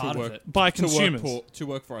 That's part of work. it. by To work, consumers. to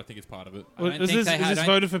work for, I think it's part of it. I don't Is think this, they is had- this I-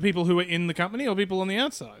 voted for people who are in the company or people on the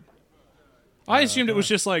outside? I assumed it was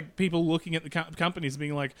just like people looking at the companies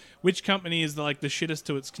being like, which company is like the shittest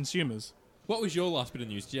to its consumers? What was your last bit of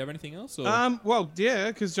news? Do you have anything else? Or? Well, yeah,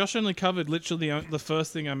 because Josh only covered literally the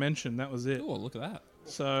first thing I mentioned. That was it. Oh, look at that.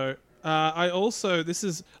 So I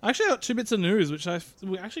actually got 2 bits of news, which were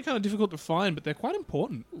actually kind of difficult to find, but they're quite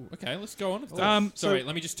important. Ooh, okay, let's go on. so- Sorry,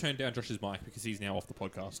 let me just turn down Josh's mic because he's now off the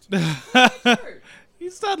podcast. You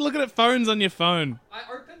start looking at phones on your phone. I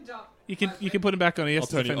opened up. You can put him back on. He has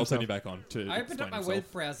to defend I'll turn himself. you back on to I opened up explain my himself.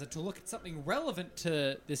 web browser to look at something relevant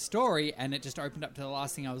to this story, and it just opened up to the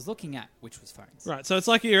last thing I was looking at, which was phones. Right, so it's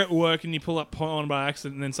like you're at work and you pull up porn by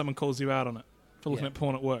accident, and then someone calls you out on it for looking Yeah. at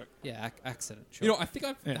porn at work. Yeah, accident. Sure. You know, I think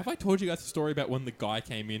Yeah. have I told you guys the story about when the guy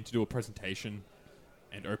came in to do a presentation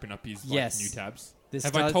and open up his Yes. new tabs? This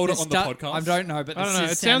Have I does- told it this on the podcast? I don't know, but I don't this know.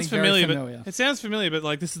 is It sounds sounding very familiar, but it sounds familiar. But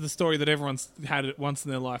like this is the story that everyone's had it once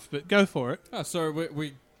in their life. But go for it. Oh, so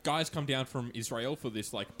we guys come down from Israel for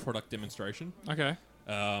this like product demonstration. Okay.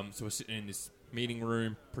 So we're sitting in this meeting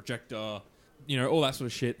room, projector, you know, all that sort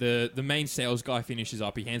of shit. The main sales guy finishes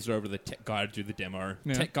up. He hands it over to the tech guy to do the demo.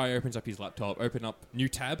 Yeah. Tech guy opens up his laptop, open up new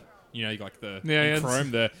tab. You know, like the Yeah, in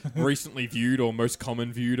Chrome, the recently viewed or most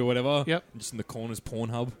common viewed or whatever. Yep. And just in the corners,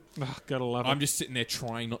 Pornhub. Oh, gotta love it. I'm just sitting there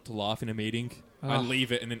trying not to laugh in a meeting. I Oh.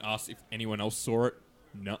 leave it and then ask if anyone else saw it.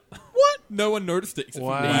 No. What? No one noticed it except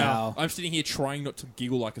for me. Wow. I'm sitting here trying not to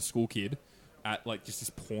giggle like a school kid at like just this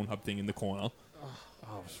Pornhub thing in the corner.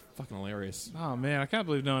 Oh, it was fucking hilarious. Oh man, I can't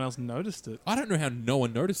believe no one else noticed it. I don't know how no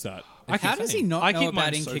one noticed that. How does he not I know keep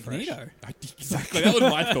about mine so incognito? Exactly. That was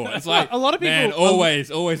my thought. It's like A lot of people- man,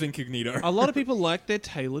 always incognito. A lot of people like their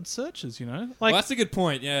tailored searches. You know, like Well, that's a good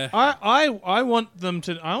point. Yeah. I want them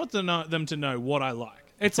to. I want them to know what I like.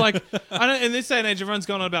 It's like I don't. In this day and age, everyone's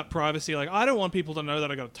gone on about privacy. Like I don't want people to know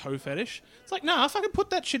that I got a toe fetish. It's like, nah, if I can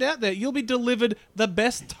put that shit out there, you'll be delivered the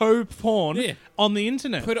best toe porn Yeah. on the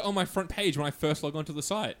internet. Put it on my front page when I first log onto the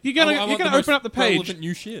site. You're gonna I want the open most up the page, relevant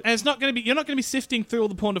new shit. and it's not gonna be. You're not gonna be sifting through all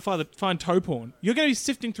the porn to find toe porn. You're gonna be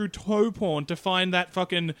sifting through toe porn to find that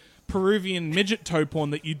fucking Peruvian midget toe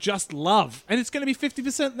porn that you just love, and it's gonna be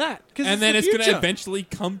 50% that. And then it's going to eventually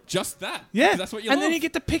come just that. yeah. 'Cause that's what you and love. then you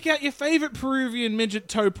get to pick out your favorite Peruvian midget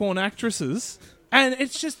toe porn actresses, and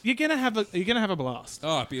it's just you're gonna have a blast.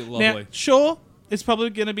 Oh, it'd be lovely. Now, sure, it's probably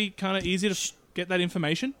going to be kind of easy to get that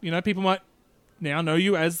information. You know, people might now know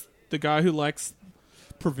you as the guy who likes.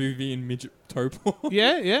 Peruvian midget toe porn.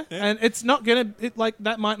 Yeah, and it's not going to like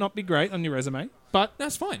that might not be great on your resume, but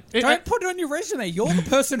That's fine. Don't put it on your resume. You're the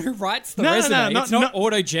person who writes the No, resume. no, it's not no.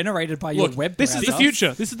 auto-generated by your Look, web this browser. is the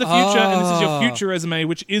future. This is the future, and this is your Oh. future resume,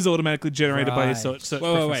 which is automatically generated by your Right. search Wait.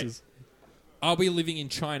 preferences. Are we living in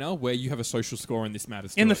China where you have a social score and this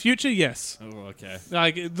matters? In to the it? future, yes. Oh, okay.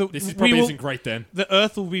 Like This is probably isn't great then. The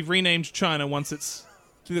Earth will be renamed China once it's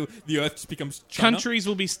The Earth just becomes China. countries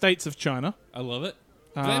will be states of China. I love it.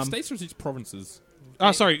 Do they have Um, states or is it provinces?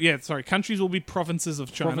 Oh, sorry. Countries will be provinces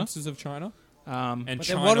of China. Provinces of China. And But China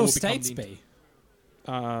then what will will become states the- be?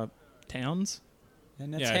 Towns.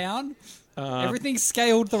 In a Yeah. town? Everything's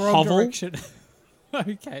scaled the wrong hovel. direction.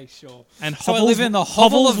 Okay, sure. And So I hovels, live in the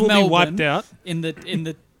hovel hovels of will Melbourne. be wiped out in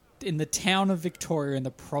the town of Victoria, in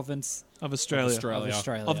the province of Australia, Australia. of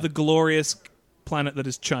Australia. of the glorious planet that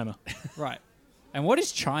is China. Right. And what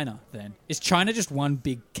is China then? Is China just one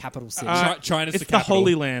big capital city? China's It's the the capital.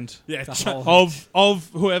 Holy Land Yeah, The Chi- whole- of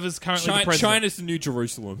whoever's currently the president. China's the new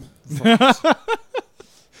Jerusalem.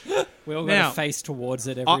 we all got Now, to face towards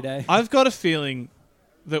it every day. I've got a feeling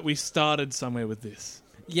that we started somewhere with this,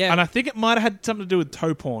 yeah. and I think it might have had something to do with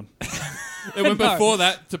toe porn. It went No. before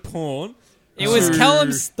that to porn. it was to-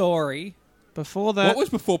 Callum's story. Before that, What was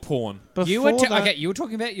before porn? You were before that- okay. You were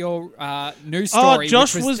talking about your news Oh, story.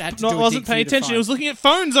 Josh which was had to not, do with wasn't Dig for paying You to attention. He Find. was looking at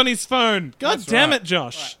phones on his phone. God That's damn right. it,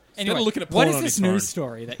 Josh! Anyway, Instead of looking at what porn is on this his news phone.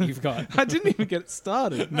 story that you've got? I didn't even get it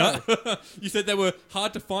started. No, you said they were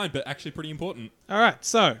hard to find, but actually pretty important. All right,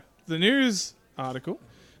 so the news article: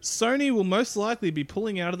 Sony will most likely be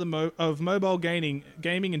pulling out of mobile gaming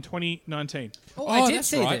in 2019. Oh, I did that's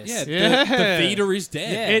see right. this. Yeah, Yeah. the Vita is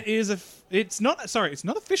dead. Yeah. It is it's not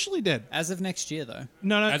officially dead. As of next year, though.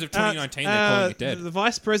 No. As of 2019, they're calling it dead. The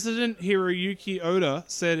vice president Hiroyuki Oda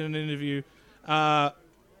said in an interview,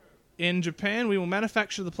 in Japan, we will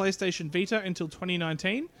manufacture the PlayStation Vita until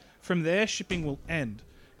 2019. From there, shipping will end.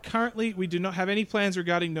 Currently, we do not have any plans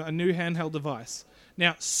regarding a new handheld device.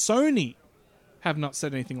 Now, Sony have not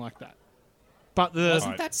said anything like that. But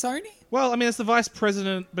Wasn't that Sony? well, I mean, it's the vice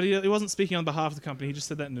president, but he wasn't speaking on behalf of the company. He just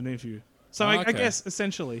said that in an interview. So I Okay. guess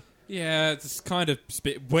essentially, Yeah, it's kind of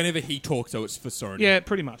whenever he talks, though, it's for Sony. yeah,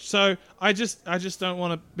 pretty much. So I just don't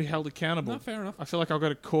want to be held accountable. No, fair enough. I feel like I'll go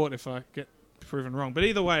to court if I get proven wrong. But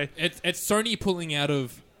either way, It's Sony pulling out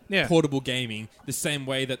of Yeah. portable gaming the same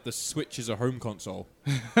way that the Switch is a home console.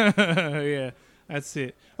 yeah, that's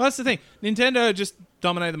it. Well, that's the thing. Nintendo just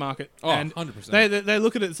dominate the market. Oh, and 100%. They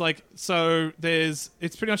look at it as like, so it's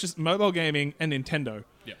pretty much just mobile gaming and Nintendo.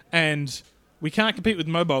 Yeah. And we can't compete with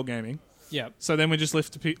mobile gaming. Yeah. So then we're just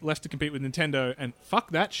left to compete with Nintendo, and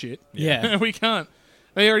fuck that shit. Yeah. We can't.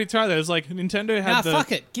 They already tried that. It was like Nintendo had Nah, the...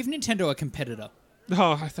 fuck it. Give Nintendo a competitor.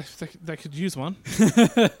 Oh, they could use one.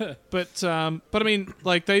 But I mean,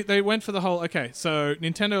 like they went for the whole. Okay, so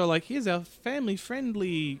Nintendo are like, here's our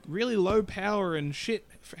family-friendly, really low power and shit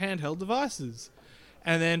handheld devices,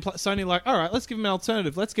 and then Sony like, all right, let's give them an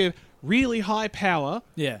alternative. Let's give really high power,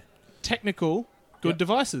 technical, good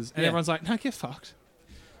devices, and everyone's like, no, get fucked.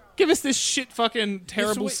 Give us this shit, fucking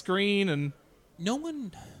terrible screen and. No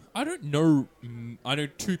one. I don't know. I know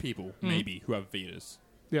 2 people maybe who have Vitas.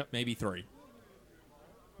 Yeah, maybe 3.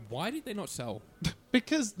 Why did they not sell?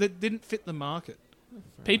 Because they didn't fit the market.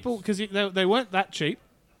 People, because they weren't that cheap.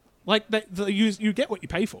 Like you get what you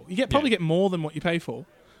pay for. You probably get more than what you pay for,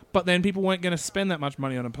 but then people weren't going to spend that much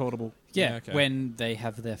money on a portable. Yeah, okay. when they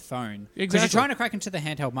have their phone. Exactly. Because you're trying to crack into the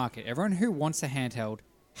handheld market. Everyone who wants a handheld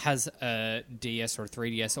has a DS or a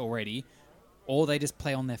 3DS already, or they just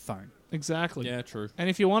play on their phone. Exactly. Yeah, true. And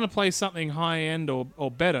if you want to play something high end or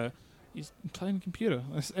better, you play on a computer.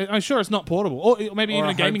 I'm sure it's not portable, or maybe even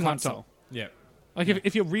a gaming laptop. Yeah. Like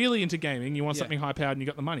if you're really into gaming, you want something high powered, and you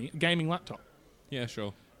got the money, a gaming laptop. Yeah,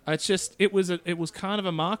 sure. It's just it was kind of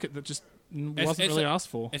a market that just wasn't really asked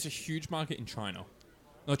for. It's a huge market in China.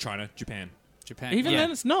 Not China, Japan. Even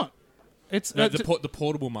then, it's not. It's the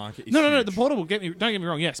portable market is no. huge. The portable. Don't get me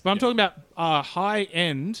wrong. Yes, but I'm talking about high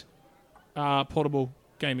end portable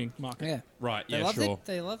gaming market. Yeah, Right. they Yeah, love sure.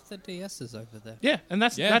 They love the DSs over there. Yeah, and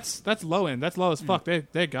that's low end. That's low as fuck.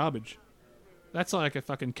 They're garbage. That's like a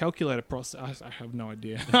fucking calculator process. I have no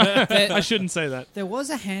idea. I shouldn't say that. There was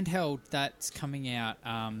a handheld that's coming out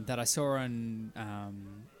that I saw on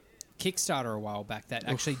Kickstarter a while back that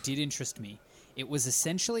actually did interest me. It was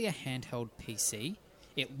essentially a handheld PC.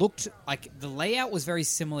 It looked like the layout was very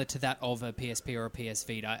similar to that of a PSP or a PS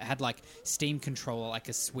Vita. It had like Steam controller, like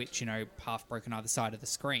a Switch, half broken either side of the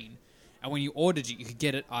screen. And when you ordered it, you could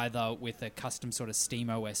get it either with a custom sort of Steam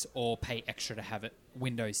OS or pay extra to have it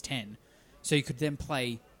Windows 10. So you could then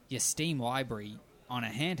play your Steam library on a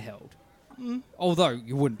handheld. Although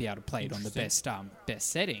you wouldn't be able to play it on the best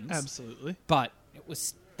settings. Absolutely. But it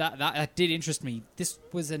was that did interest me. This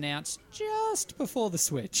was announced just before the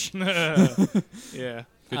Switch. Yeah.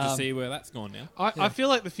 Good to see where that's gone now. I feel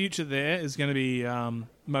like the future there is going to be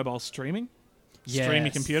mobile streaming. Stream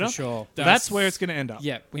your computer. For sure. That's where it's going to end up.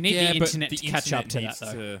 Yeah, we need the internet to catch up to needs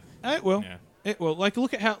that, though. It will. Yeah. It will. Like,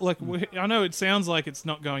 look at how... Like, I know it sounds like it's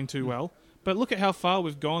not going too well, but look at how far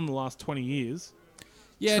we've gone the last 20 years.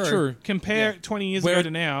 Yeah, true. Compare 20 years ago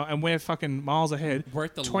to now, and we're fucking miles ahead. We're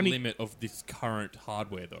at the limit of this current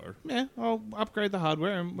hardware, though. Yeah, I'll upgrade the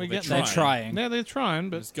hardware, and we get They're trying. Yeah, they're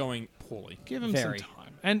trying, but It's going poorly. give them Very. some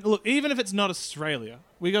time. And look, even if it's not Australia,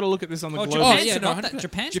 we got to look at this on the global. Japan's yeah, got no, that. 100%.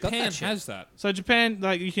 Japan Japan has that. So Japan,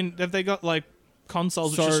 like, you can... Have they got, like,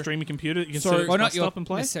 consoles which So- just stream your computer that you can so- set it Well, not your up and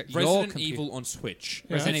play? necessarily- your Resident computer. Evil on Switch.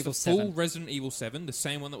 Resident It's Evil the 7. full Resident Evil 7, the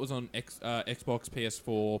same one that was on Xbox,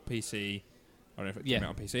 PS4, PC. I don't know if it came out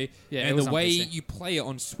on PC. Yeah, it and was the on way PC. you play it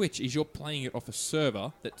on Switch is you're playing it off a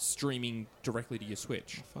server that's streaming directly to your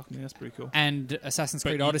Switch. Fuck me, that's pretty cool. And Assassin's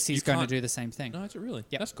Creed you- Odyssey is you going to can't- do the same thing. No, is it really?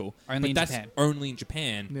 Yep. That's cool. Only but in that's Japan. only in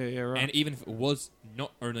Japan. Yeah, right. And even if it was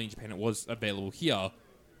not only in Japan, it was available here,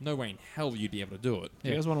 no way in hell you'd be able to do it.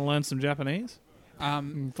 You guys want to learn some Japanese?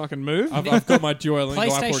 Fucking move. I've got my Duolingo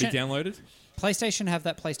app already PlayStation- downloaded. PlayStation have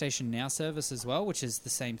that PlayStation Now service as well, which is the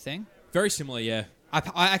same thing. Very similar, yeah.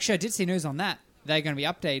 I did see news on that. They're going to be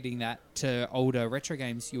updating that to older retro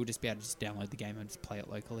games. You'll just be able to just download the game and just play it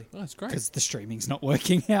locally. Oh, that's great. Because the streaming's not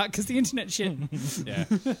working out because the internet shit. Yeah.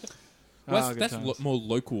 Well, good that's times. more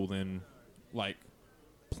local than, like,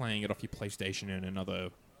 playing it off your PlayStation and another...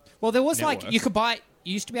 Well, there was Network. you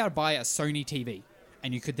used to be able to buy a Sony TV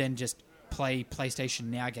and you could then just play PlayStation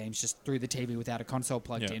Now games just through the TV without a console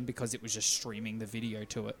plugged Yeah. in because it was just streaming the video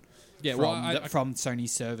to it. Yeah, from, well, from Sony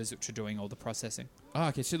servers which are doing all the processing. Oh,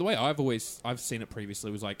 okay. So the way I've seen it previously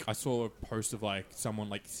was like I saw a post of like someone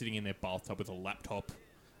like sitting in their bathtub with a laptop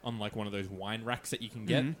on like one of those wine racks that you can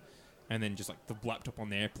get, and then just like the laptop on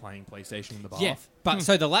there playing PlayStation in the bath. Yeah, but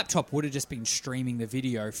so the laptop would have just been streaming the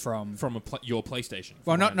video from your PlayStation. well, from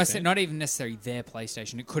what I not understand. not even necessarily their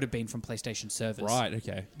PlayStation. It could have been from PlayStation servers. Right.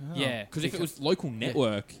 Okay. Yeah, Because if it was local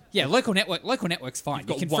network, local network's fine. You've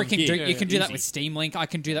You got can 1 freaking gig. do Yeah, you can do that easy. with Steam Link. I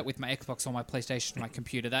can do that with my Xbox or my PlayStation, my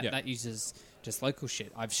computer. That uses just local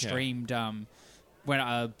shit. I've streamed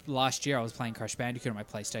when last year I was playing Crash Bandicoot on my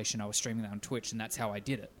PlayStation. I was streaming that on Twitch, and that's how I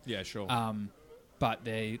did it. yeah, sure. But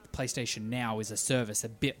the PlayStation Now is a service a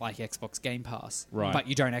bit like Xbox Game Pass. Right. But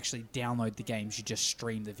you don't actually download the games, you just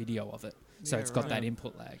stream the video of it. So Yeah, it's got right. that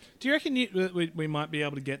input lag. Do you reckon we might be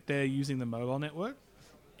able to get there using the mobile network?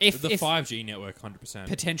 If, The if 5G network, 100%.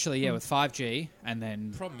 potentially, with 5G, and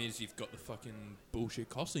then Problem is, you've got the fucking bullshit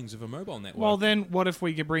costings of a mobile network. Well, then what if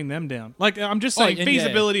we could bring them down? Like, I'm just Oh, saying and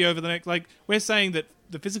feasibility over the next. Like, we're saying that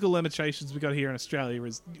the physical limitations we got here in Australia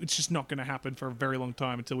it's just not going to happen for a very long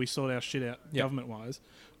time until we sort our shit out government wise.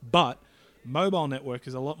 But mobile network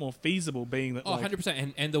is a lot more feasible, being that. Oh, like,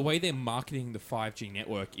 100%. And the way they're marketing the 5G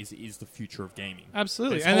network is the future of gaming.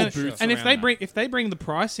 absolutely. There's And, whole then, booths and if around they that. bring the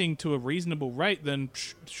pricing to a reasonable rate, then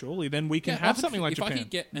surely then we can Yeah, have something like if Japan. I could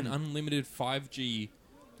get an unlimited 5G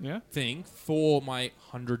yeah, thing for my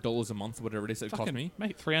 $100 a month, or whatever it is that it cost fucking, me.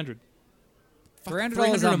 mate, $300.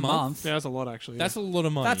 $300 a month. Yeah, that's a lot actually. That's a lot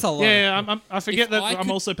of money. That's a lot. Yeah, I forget If that I I'm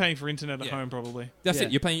could- also paying for internet at Yeah. home. Probably. That's Yeah.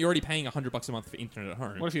 it. You're already paying $100 a month for internet at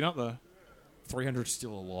home. What if you're not though? 300 is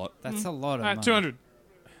still a lot. That's a lot of money. 200.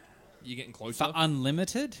 You're getting closer. For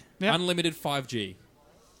unlimited? Yeah. Unlimited 5G.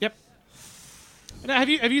 Yep. Now, have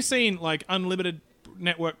you seen like unlimited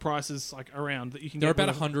network prices like around that you can They're get? about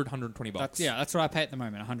with- 100, 120 bucks. That's what I pay at the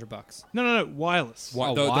moment, $100. No, wireless.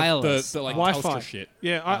 Oh, wireless. The like Wi-Fi Telstra shit.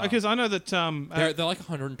 Yeah, because I know that They're like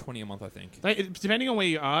 120 a month, I think. depending on where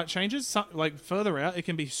you are, it changes. Like further out, it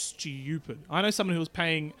can be stupid. I know someone who was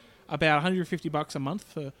paying about $150 a month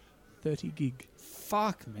for 30 gig.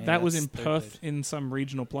 Fuck, man. That was that's in stupid. Perth, in some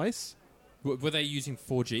regional place. Were they using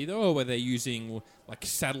 4G though, or were they using like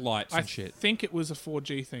satellites I and shit? think it was a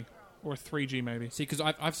 4G thing or a 3G maybe. See, because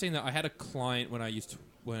I've seen that. I had a client when I used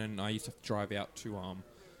to drive out to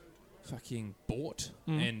fucking Bort,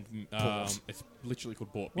 and it's literally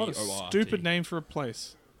called Bort. What a B-O-R-T. stupid name for a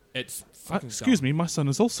place. It's fucking Excuse me, my son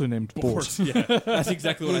is also named Bort. Bort. Yeah, that's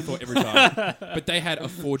exactly what I thought every time. But they had a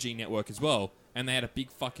 4G network as well, and they had a big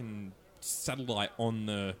fucking satellite on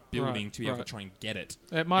the building Right, to be able right. to try and get it.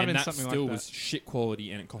 It might have and been that something still like that. was shit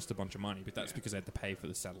quality, and it cost a bunch of money. But that's because they had to pay for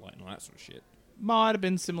the satellite and all that sort of shit. Might have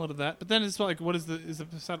been similar to that, but then it's like, what is the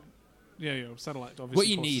satellite? Obviously, What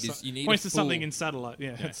you points need to is you need points a to something full- in satellite.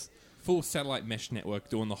 Yeah, Yeah. it's Full satellite mesh network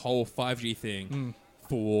doing the whole 5G thing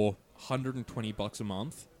for $120 a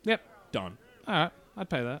month. yep. Done. All right, I'd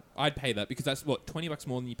pay that. I'd pay that because that's what $20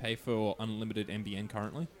 more than you pay for unlimited NBN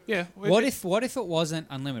currently. Yeah. What if it wasn't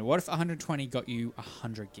unlimited? What if 120 got you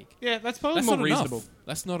 100 gig? Yeah, that's probably That's more not reasonable. enough.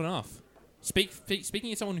 That's not enough.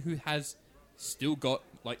 Speaking as someone who has still got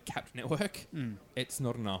like capped network, it's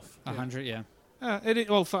not enough. 100, yeah.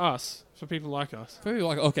 Well, for us, for people like us. Very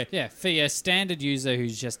like okay, Yeah, for your standard user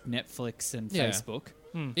who's just Netflix and Yeah. Facebook.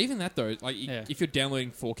 even that though, like Yeah. if you're downloading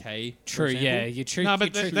 4K, for True, example, yeah. You treat No, you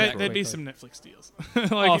but treat there'd that be quickly. some Netflix deals.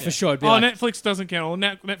 Like, Oh, for sure. It'd be Oh, like, Netflix doesn't count. Or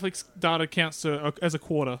Netflix data counts as a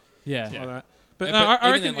quarter. yeah. Like that. But, Yeah, no, but I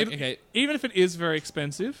even reckon then, like, okay, even if it is very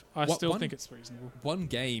expensive, I What- still one- think it's reasonable. one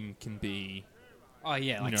game can be Oh,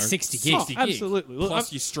 yeah, like you know, 60 60 gigs. gig. Absolutely. Look, Plus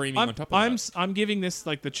I'm- you're streaming I'm, on top of I'm, that. I'm giving this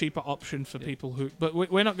like the cheaper option for people who, but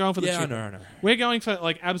we're not going for the Yeah, I cheaper. know, I know. We're going for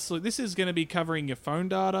like absolute. This is going to be covering your phone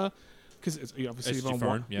data because it's obviously It's on your phone,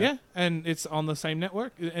 one- yeah. and it's on the same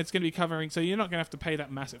network. It's going to be covering, so you're not going to have to pay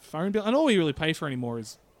that massive phone bill. And all you really pay for anymore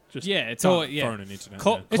is just Yeah, it's data. all, yeah. Phone and internet.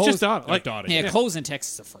 Call- yeah. It's calls- just data. Like Like data. Yeah, Yeah. calls and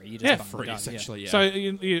texts are free. You just Yeah, bump free it down, essentially. Yeah. So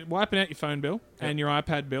you're wiping out your phone bill and your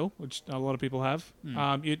iPad bill, which a lot of people have.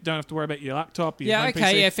 You don't have to worry about your laptop. Your Yeah, home okay.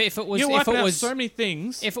 PC. Yeah, if it was, You're if wiping it out was, so many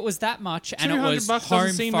things. if it was that much and it $200 was doesn't home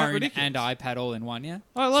seem that phone ridiculous. and iPad all in one, yeah.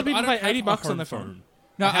 Oh, a lot of people I don't pay have a $80 on home their phone.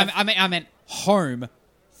 No, I meant home,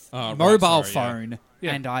 Right, mobile sorry, yeah. phone,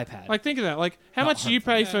 Yeah. and iPad. Like, think of that. Like, how much do you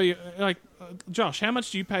pay for your Josh? How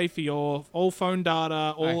much do you pay for your all phone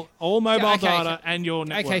data, all mobile Okay, data, okay. and your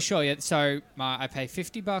network? Okay, sure. Yeah. So I pay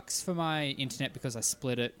 $50 for my internet because I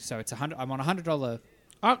split it. So it's $100. I'm on $100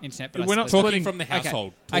 internet, but we're I not split it. Talking splitting from the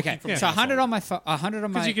household. Talking Okay, from the so 100 household. on my 100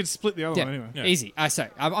 on my. because you could split the other yeah, one anyway. Yeah. easy. So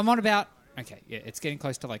I'm on about. Okay, yeah, it's getting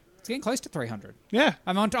close to 300. Yeah,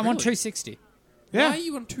 I'm on Really? 260. Why yeah. are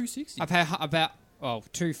you on 260? I pay about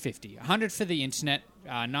 250. 100 for the internet,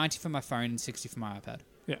 90 for my phone, and 60 for my iPad.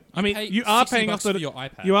 Yeah. I mean, pay you are 60 paying off bucks the for your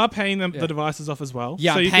iPad. You are paying them Yeah. the devices off as well.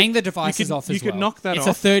 Yeah, So I'm you paying could- the devices you could, off as You could well. knock that it's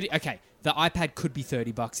off, a 30. Okay, the iPad could be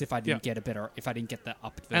 $30 if I didn't Yeah. get if I didn't get the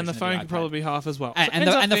upped version. and the of phone iPad. could probably be half as well. So it And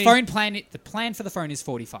ends up the being- phone plan, the plan for the phone is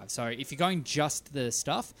 45. So if you're going just the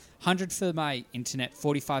stuff, 100 for my internet,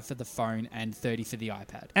 45 for the phone, and 30 for the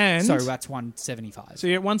iPad. And- so that's 175. So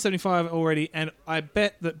you're at 175 already, and I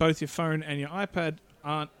bet that both your phone and your iPad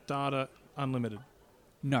aren't data unlimited.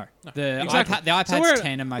 No, the Exactly. iPad, the iPad's so we're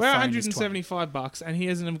 10 and my we're phone is 20. $175, and he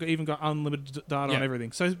hasn't even got unlimited data on Yeah.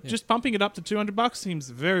 everything. So just bumping it up to $200 seems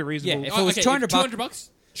very reasonable. Yeah, if it was 200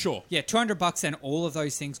 $200, sure. Yeah, $200 and all of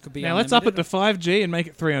those things could be Now let's up it unlimited. to 5G and make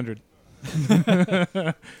it 300.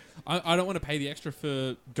 I don't want to pay the extra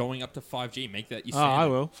for going up to 5G. Make that your Oh, I standard.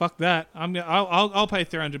 will. Fuck that. I'll pay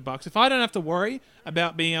 $300 if I don't have to worry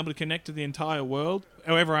about being able to connect to the entire world,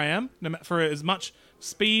 however I am, for as much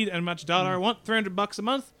speed and much data I want. $300 a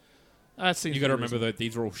month. That seems. You got to pretty remember reasonable. that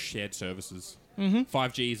these are all shared services.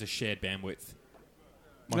 5G is a shared bandwidth,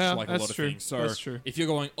 much Yeah, like a that's lot of true. things. So That's true. if you're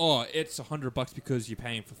going, it's $100 because you're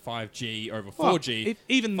paying for 5G over Well, 4G,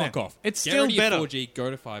 even fuck then, off. it's Get still rid of your better. 4G, go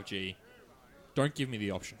to 5G. Don't give me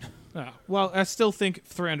the option. Ah, well, I still think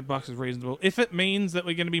 $300 is reasonable. If it means that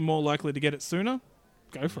we're going to be more likely to get it sooner,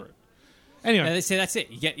 go for it. Anyway, See, that's it.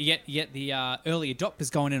 You get the early adopters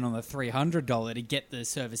going in on the $300 to get the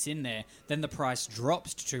service in there. Then the price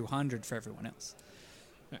drops to $200 for everyone else.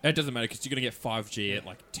 It doesn't matter because you're going to get 5G at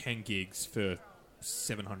like 10 gigs for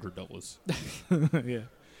 $700. yeah.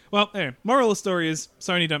 Well, anyway, moral of the story is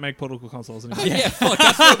Sony don't make portable consoles anymore. Yeah, fuck,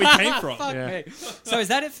 that's where we came from. Yeah. So is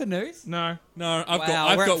that it for news? No. No, I've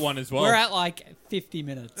Wow, we're got at- one as well. We're at like 50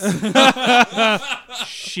 minutes,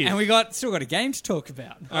 Shit. and we still got a game to talk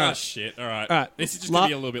about. Oh, shit. All right. All right. This is just going to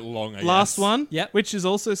be a little bit long, I guess. Last one, Yep. which is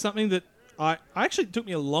also something that I actually took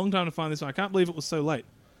me a long time to find this one. I can't believe it was so late.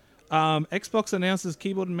 Xbox announces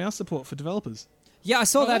keyboard and mouse support for developers. Yeah, I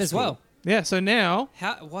saw that that's as well. Yeah, so now,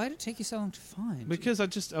 Why did it take you so long to find? because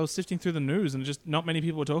I was sifting through the news and just not many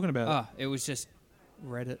people were talking about Oh, it was just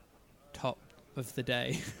Reddit top of the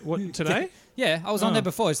day. it. What, today? Yeah, I was on Oh. there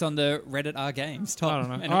before. It's on the Reddit R Games top, I don't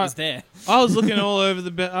know. and it was there. I was looking all over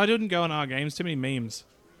I didn't go on our games, too many memes.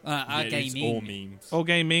 R Yeah, it's Gaming. all memes. All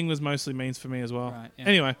gaming was mostly memes for me as well. Right, yeah.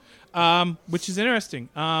 Anyway, which is interesting.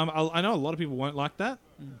 I know a lot of people won't like that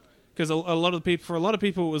because a lot of people, for a lot of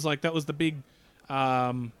people, it was like that was the big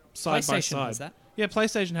side by PlayStation side. has that. Yeah,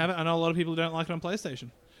 PlayStation have it. I know a lot of people don't like it on PlayStation.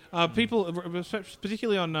 People,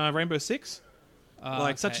 particularly on Rainbow Six,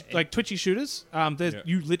 like twitchy shooters. Yeah.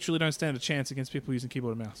 You literally don't stand a chance against people using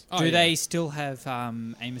keyboard and mouse. Oh, Do yeah. they still have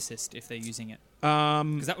aim assist if they're using it?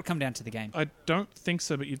 Because that would come down to the game. I don't think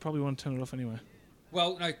so, but you'd probably want to turn it off anyway.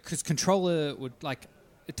 Well, no, because controller would like.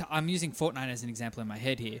 I'm using Fortnite as an example in my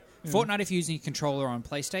head here. Fortnite, if you're using a controller on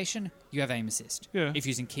PlayStation, you have aim assist. Yeah. If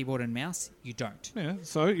you're using keyboard and mouse, you don't. Yeah,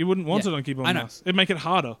 so you wouldn't want Yeah, it on keyboard I and know. mouse. It'd make it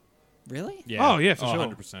harder. Really? Yeah. Oh, yeah, for sure.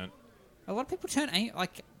 100%. A lot of people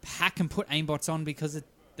hack and put aimbots on because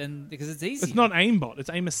it's easy. It's not aimbot. It's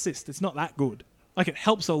aim assist. It's not that good. Like it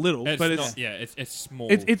helps a little, It's but not, it's small.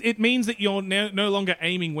 it means that you're no longer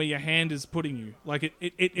aiming where your hand is putting you. Like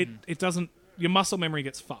it doesn't. Your muscle memory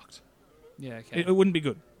gets fucked. Yeah. Okay. It wouldn't be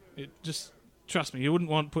good. It just trust me. You wouldn't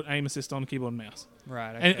want to put aim assist on keyboard and mouse.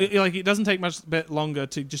 right. Okay. And it doesn't take much longer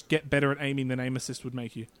to just get better at aiming than aim assist would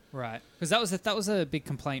make you. Right, because that was a big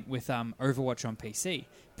complaint with Overwatch on PC.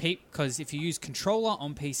 Because if you use controller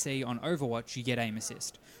on PC on Overwatch, you get aim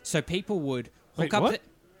assist. So people would hook Wait, up. what?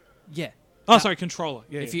 Yeah. Oh, sorry, controller.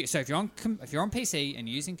 Yeah. If you're on PC and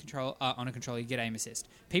you're using control on a controller, you get aim assist.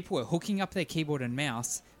 People were hooking up their keyboard and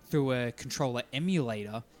mouse through a controller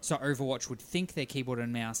emulator, so Overwatch would think their keyboard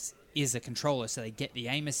and mouse is a controller, so they get the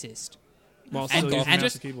aim assist. While and- still using and-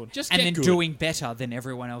 mouse and keyboard. Just And get then good. doing better than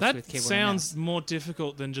everyone else That with keyboard sounds and mouse. more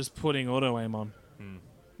difficult than just putting auto aim on,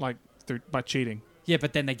 like by cheating. Yeah,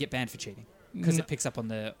 but then they get banned for cheating because it picks up on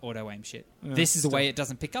the auto aim shit. Yeah, This is the still. way it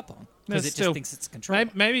doesn't pick up on No, because it still. just thinks it's a controller.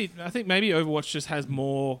 Maybe I think maybe Overwatch just has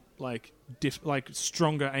more like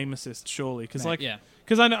stronger aim assist. Surely, because Yeah.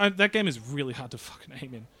 I know that game is really hard to fucking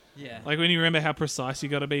aim in. Yeah. Like when you remember how precise you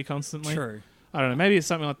got to be constantly. True. I don't know. Maybe it's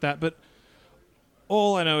something like that. But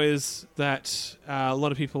all I know is that a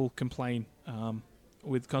lot of people complain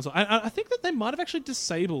with console. I think that they might have actually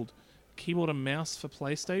disabled keyboard and mouse for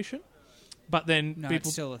PlayStation. But then No, people,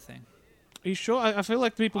 it's still a thing. are you sure? I feel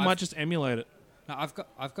like people I've- might just emulate it. No,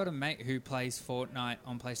 I've got a mate who plays Fortnite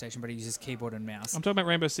on PlayStation, but he uses keyboard and mouse. I'm talking about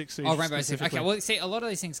Rainbow Six Siege. Oh, Rainbow Six. specifically. Okay, well, see, a lot of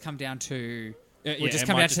these things come down to Yeah, will just it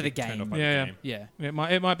come might down just to the be turned off game. by the Yeah, game. Yeah,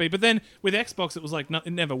 It might be. But then with Xbox, it was like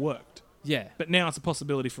it never worked. yeah. But now it's a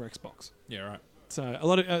possibility for Xbox. Yeah, right. So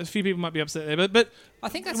a few people might be upset there. But I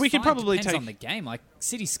think that's we fine. could probably Depends take on the game. Like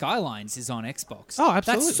City Skylines is on Xbox. Oh,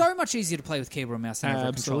 absolutely. That's so much easier to play with keyboard and mouse than over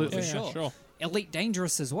a controller for Absolutely. Yeah, sure. sure. Elite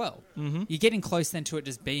Dangerous as well. Mm-hmm. You're getting close then to it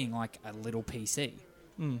just being like a little PC,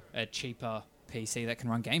 a cheaper PC that can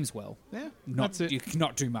run games well. yeah, Not that's it. you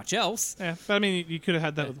cannot do much else. Yeah, but I mean, you could have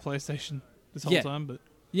had that with the PlayStation this whole Yeah. time. But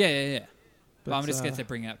Yeah. But I'm But, just scared they're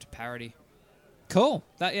bringing it up to parity. Cool.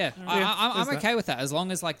 That Yeah, I'm there's that. okay with that as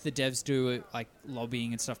long as like the devs do like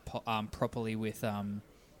lobbying and stuff properly with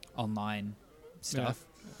online stuff.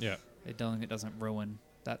 Yeah. It doesn't ruin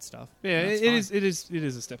that stuff. yeah, That's it fine.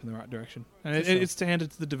 is a step in the right direction, and For sure. it's to hand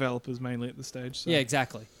it to the developers mainly at this stage. So Yeah,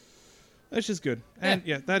 exactly. which is good. And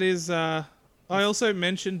yeah, that is I also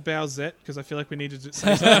mentioned Bowsette because I feel like we need to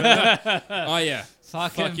say something about that. Oh yeah,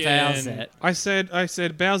 Fucking Bowsette. I said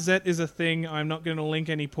Bowsette is a thing. I'm not going to link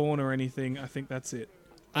any porn or anything. I think that's it.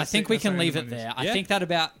 I think we That's can how leave it everyone is. there. I Yeah. think that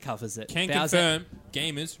about covers it. can Bowsette- confirm.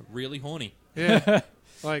 Gamers really horny. Yeah.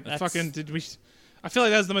 Like, That's- fucking, did we... I feel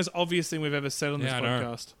like that's the most obvious thing we've ever said on this Yeah, I know.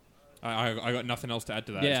 podcast. I got nothing else to add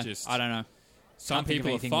to that. Yeah, It's just I don't know. some Can't think of people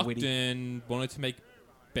are anything fucked witty. and wanted to make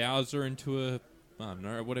Bowser into a, I don't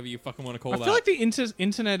know, whatever you fucking want to call I that. feel like the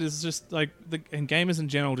internet is just, like, and gamers in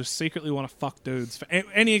general just secretly want to fuck dudes for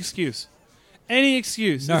any excuse. Any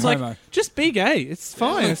excuse. No it's homo. like, just be gay. It's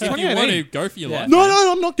fine. It's if you 2018. want to go for your Yeah. life.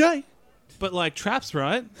 No, I'm not gay. But, like, traps,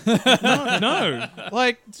 right? no.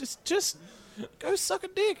 Like, just go suck a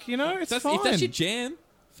dick, you know? It's fine. If that's your jam,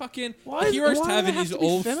 fucking Why Heroes do they Tavern have is to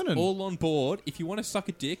be feminine? all on board. If you want to suck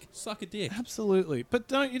a dick, suck a dick. Absolutely. But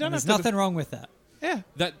you don't There's have to... nothing wrong with that. Yeah.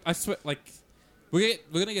 That I swear, like we're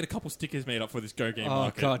gonna get a couple stickers made up for this Go Game Oh,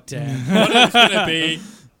 market. god damn. What it's gonna be?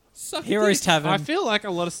 Suck a Heroes dick. Tavern. I feel like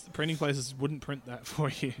a lot of printing places wouldn't print that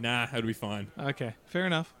for you. Nah, it'll be fine. Okay, fair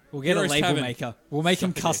enough. We'll get Heroes a label Tavern. maker. We'll make him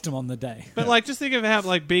Suck a dick. custom on the day. But like, just think of how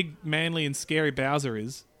like big, manly, and scary Bowser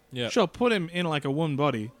is. Yeah. Sure, put him in like a one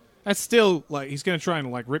body. That's still like he's going to try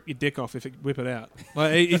and like rip your dick off if it whip it out.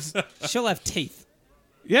 Like, it's, She'll have teeth.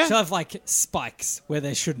 yeah, She'll have like spikes where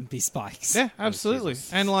there shouldn't be spikes. yeah, absolutely.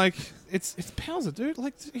 Jesus. And like, it's Bowser, dude.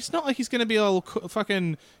 Like, it's not like he's going to be all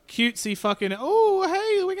fucking cutesy, fucking. Oh,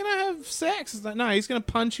 hey, we're gonna have sex. It's like, no, he's going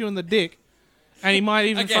to punch you in the dick, and he might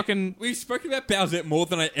even Again, fucking. we've spoken about Bowser more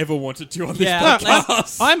than I ever wanted to on this Yeah,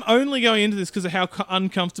 podcast. I'm only going into this because of how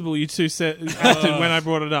uncomfortable you two acted when I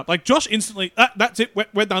brought it up. Like, Josh instantly, that's it,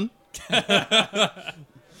 we're done.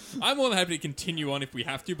 I'm more than happy to continue on if we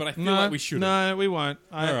have to, but I feel No, like we shouldn't. no, we won't.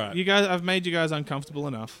 All right. You guys, I've made you guys uncomfortable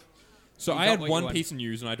enough. So You I got had what you one want. piece of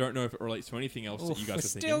news, and I don't know if it relates to anything else that you We're guys are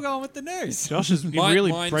still thinking. going with the news. Josh is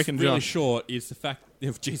really Mine's breaking really Josh. short is the fact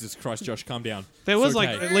of Jesus Christ, Josh, calm down. There was It's like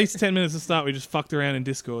okay. at least 10 minutes to start. We just fucked around in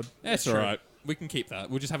Discord. That's all right. We can keep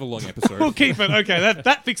that. We'll just have a long episode. We'll keep it. Okay,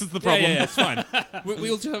 that fixes the yeah, problem. yeah, it's fine.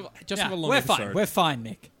 We'll just Yeah, have a long we're episode. fine. We're fine,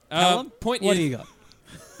 Nick. Callum, Point what is, do you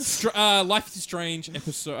got? Life is Strange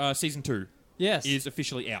episode season 2 Yes. is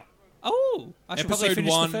officially out. Oh, I should probably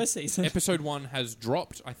finish the first season. Episode 1 has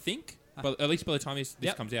dropped, I think. But at least by the time this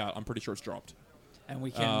Yep. comes out, I'm pretty sure it's dropped. And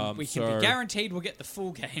we can so- be guaranteed we'll get the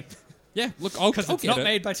full game Yeah, look, I'll because it's get not it.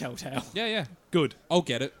 made by Telltale. Yeah, yeah, Good. I'll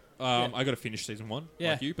get it. I got to finish season 1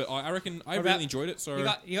 Yeah. like you, but I reckon I What really about- enjoyed it. So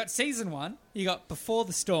You got season 1. You got Before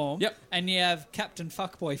the Storm. Yep. And you have Captain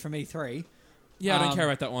Fuckboy from E3. yeah, I don't um, care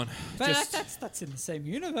about that one. But Just, that's in the same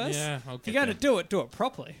universe. Yeah, I'll If you're get going to do it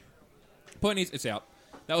properly. point is, it's out.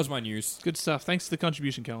 That was my news. Good stuff. Thanks for the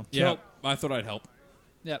contribution, Callum. Yeah, Yep. I thought I'd help.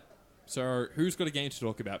 Yep. So who's got a game to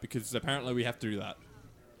talk about? Because apparently we have to do that.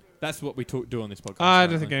 That's what we do on this podcast. I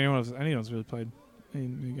don't think apparently. anyone's really played any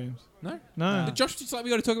new games. No. No. But Josh just like we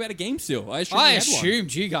got to talk about a game still. I I assumed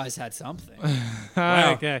assumed you guys had something.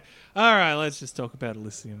 Wow. Okay. All right. Let's just talk about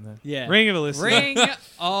Elysium then. Yeah. Ring of Elysium. Ring of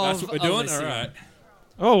That's what we're doing. Elysium. All right.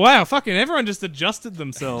 Oh wow! Fucking everyone just adjusted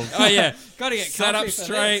themselves. Oh yeah. Gotta get Sat up comfy for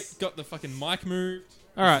straight. this. Got the fucking mic moved.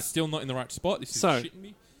 All right. This is still not in the right spot. This is So- shitting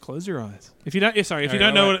me. Close your eyes. If you don't, if you Okay,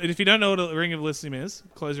 don't know, alright. if you don't know what a Ring of Elysium is,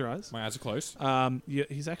 close your eyes. My eyes are closed.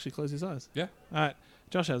 He's actually closed his eyes. Yeah. All right.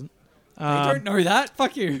 Josh hasn't. You don't know that?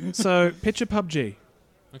 Fuck you. So picture PUBG.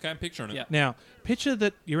 Okay, I'm picturing it. Yeah. Now picture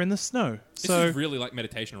that you're in the snow. This So is really like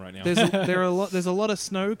meditation right now. there's a lot of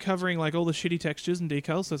snow covering like all the shitty textures and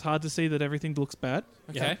decals, so it's hard to see that everything looks bad.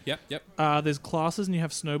 Okay. Yep. Yep. There's classes and you have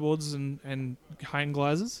snowboards and hang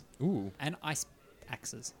gliders Ooh. And ice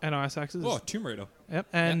axes. and ice axes. Oh, Tomb Raider. Yep.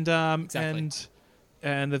 And exactly.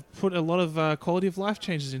 and they've put a lot of quality of life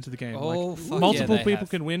changes into the game. Oh, like, fuck multiple yeah, they people have.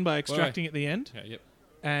 can win by extracting at the end. Yeah. Yep.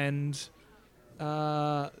 And is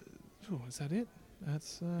that it?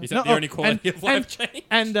 That's Is that the only quality of life change?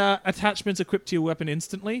 And attachments equipped to your weapon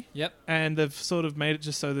instantly. Yep. And they've sort of made it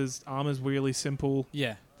just so there's armor's really simple.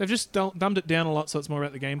 Yeah. They've just dumbed it down a lot, so it's more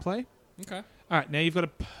about the gameplay. Okay. All right, now you've got a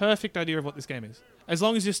perfect idea of what this game is, as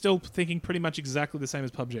long as you're still thinking pretty much exactly the same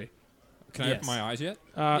as PUBG. Can I Yes. open my eyes yet?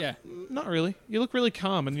 Yeah. Not really. You look really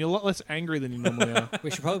calm, and you're a lot less angry than you normally are.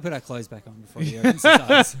 We should probably put our clothes back on before you open some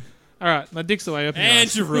eyes. All right, my dick's away. Open your And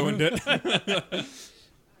eyes. you ruined it.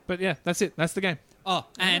 But yeah, that's it. That's the game. Oh,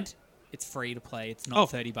 and it's free to play. It's not Oh,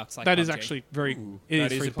 $30 like That is PUBG. actually very. Ooh, it that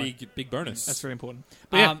is is free a to play. big bonus. That's very important.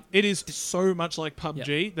 But yeah, Um, it is so much like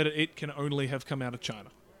PUBG that it can only have come out of China.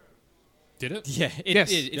 Did it? Yeah,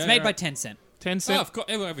 Yes. it's Yeah, made yeah. by Tencent. Tencent. Oh, of course,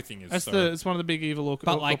 everything is. That's so. it's one of the big evil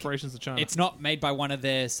But like, corporations of China. it's not made by one of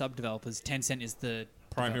their sub-developers. Tencent is the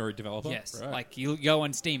primary developer. yes. Right. Like you go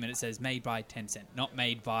on Steam and it says made by Tencent, not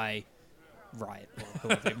made by Riot or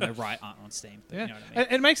whoever, even though Riot aren't on Steam. But Yeah, you know what I mean?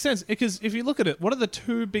 it makes sense because if you look at it, what are the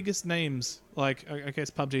two biggest names? Like, I guess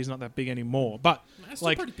PUBG is not that big anymore, but It's still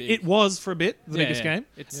like pretty big. it was for a bit the Yeah, biggest yeah. game,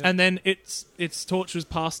 It's- and then its torch was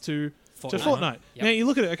passed to Fortnite. Yep. Now you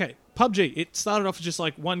look at it. Okay, PUBG. It started off as just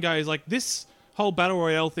like one guy is like, this whole battle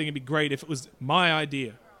royale thing would be great if it was my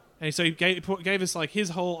idea. And so he gave us like his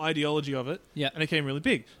whole ideology of it, Yep. and it became really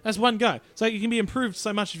big. That's one guy. So it can be improved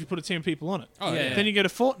so much if you put a team of people on it. Oh, Yeah. yeah. Then you go to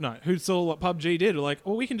Fortnite, who saw what PUBG did. Like,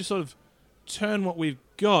 well, we can just sort of turn what we've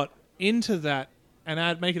got into that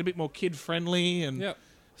and make it a bit more kid friendly and Yep.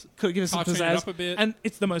 could give us some Cartoon it pizzazz. up a bit. And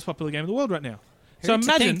it's the most popular game in the world right now. Who So to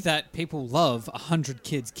imagine, think that people love 100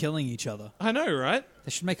 kids killing each other. I know, right?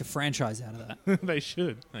 They should make a franchise out of that. They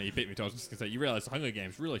should. No, you beat me. I was just going to say, you realise the Hunger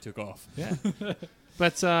Games really took off. Yeah.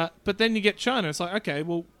 But then you get China. It's like, okay,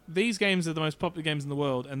 well, these games are the most popular games in the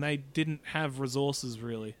world, and they didn't have resources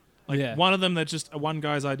really. Like Yeah. one of them, that's just one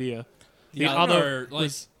guy's idea. The Yeah, other No, like,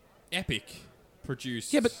 was Epic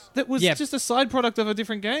produced... yeah, but that was Yeah. just a side product of a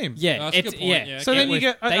different game. Yeah, That's a it's good point, yeah. yeah. So then Yeah, you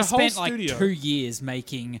get a They whole spent like studio. 2 years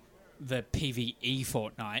making the PvE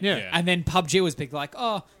Fortnite. Yeah. And then PUBG was big like,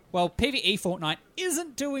 oh, well, PvE Fortnite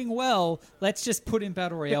isn't doing well. Let's just put in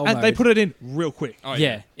Battle Royale and mode. they put it in real quick. Oh,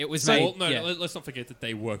 yeah, it was So- made. Well, no, yeah. let's not forget that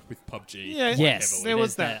they worked with PUBG. Yeah, Yes. heavily. there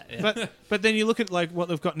was There's that. that, yeah. But then you look at like what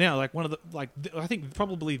they've got now. Like one of the I think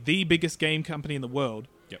probably the biggest game company in the world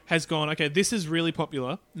Yep. has gone. Okay, this is really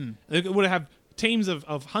popular. They would have teams of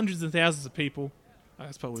hundreds and thousands of people. Oh,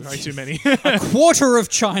 that's probably way too many. A quarter of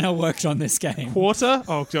China worked on this game. Quarter?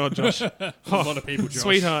 Oh god, Josh, A lot of people, Josh.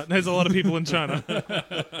 sweetheart. There's a lot of people in China.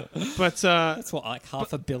 But That's what, like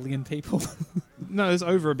 500 million people? no, there's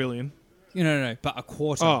over 1 billion. No, but a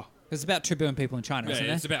quarter. Oh. There's about 2 billion people in China, Yeah, isn't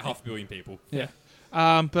it's there? about 500 million people. Yeah.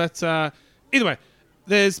 But either way,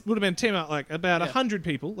 would have been a team out like about 100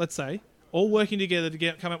 people, let's say, all working together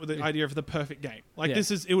to come up with the idea of the perfect game. Like Yeah.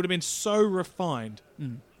 it would have been so refined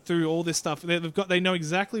through all this stuff. They know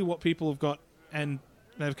exactly what people have got, and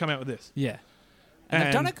they've come out with this. Yeah. And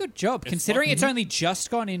they've done a good job, considering like- it's only just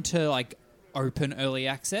gone into like open early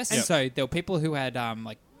access. Yep. So there were people who had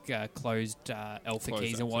closed alpha Closed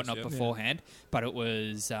keys and whatnot access, yeah. beforehand, but it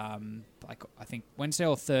was like I think Wednesday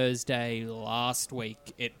or Thursday last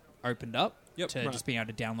week it opened up Yep. to Right. just being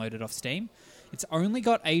able to download it off Steam. It's only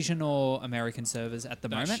got Asian or American servers at the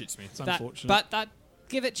That moment. shits me. It's That- unfortunate. but that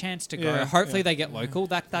give it a chance to grow. Yeah, Hopefully yeah. they get local.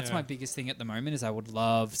 That's Yeah. my biggest thing at the moment is I would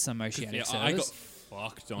love some oceanic Yeah, servers. I got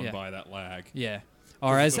fucked on Yeah. by that lag. Yeah.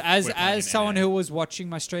 Or as we're as playing in as someone NA. who was watching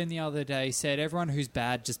my stream the other day said, everyone who's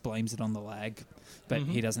bad just blames it on the lag, but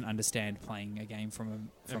he doesn't understand playing a game from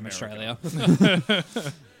America. Australia.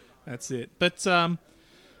 That's it. But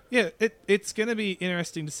yeah, it's going to be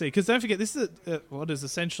interesting to see because don't forget this is what is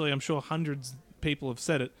essentially, I'm sure hundreds of people have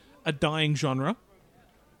said it, a dying genre.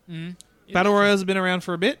 Yeah, Battle Royales have been around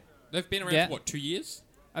for a bit. They've been around Yeah. for, what, 2 years?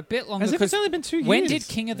 A bit longer. As if it's 'cause only been 2 years. when did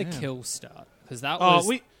King of the Yeah. Kill start? Because that Oh,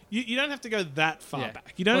 was you don't have to go that far yeah.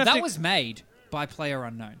 back. You don't well, have that to. was made by Player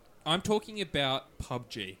Unknown. I'm talking about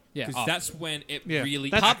PUBG. Yeah. Because Oh. that's when it Yeah. really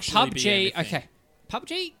That's- actually PUBG. became a thing. Okay,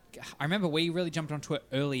 PUBG. I remember we really jumped onto it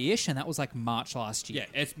early-ish, and that was like March last year.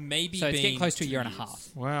 Yeah, it's maybe So it's been getting close to a 2 year and a years. half.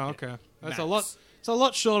 Wow. Okay, that's a Max. lot. It's a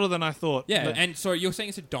lot shorter than I thought. Yeah, but- and so you're saying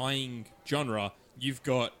it's a dying genre. You've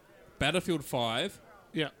got Battlefield 5,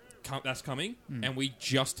 yeah. that's coming, and we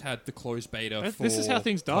just had the closed beta for... This is how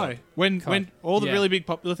things die. COD. When all the Yeah. really big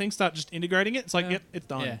popular things start just integrating it, it's like, yep, it's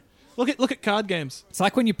dying. Yeah. Look at card games. It's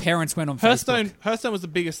like when your parents went on Hearthstone Facebook. was the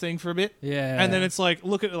biggest thing for a bit. Yeah. And then it's like,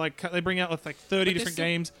 look at like they bring out like 30 But different they're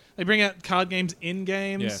games. They bring out card games in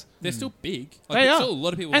games. Yeah. They're still big. They there's are. still a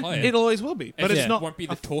lot of people And play it always will be. But It it's not won't be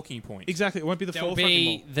the talking point. exactly. It won't be the That'll forefront be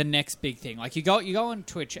anymore. the next big thing. Like you go on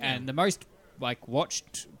Twitch, and the most like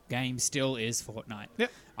watched game still is Fortnite.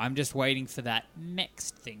 Yep. I'm just waiting for that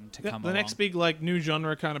next thing to Yeah, come the along. next big like new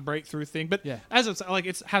genre kind of breakthrough thing. But Yeah. as it's like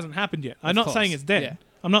it hasn't happened yet. I'm Of not course. saying it's dead. Yeah.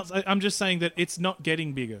 I'm just saying that it's not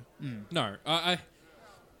getting bigger. No,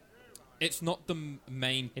 it's not the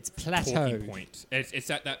main It's talking plateaued. point. It's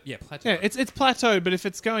at that, plateau. Yeah, it's plateaued, but if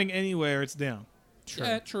it's going anywhere, it's down. True.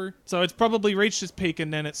 Yeah, true. So it's probably reached its peak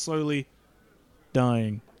and then it's slowly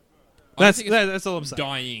dying. I don't That's think it's that's all I'm saying.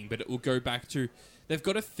 dying, but it will go back to... They've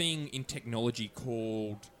got a thing in technology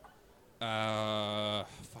called...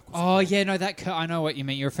 Oh yeah, no, that I know what you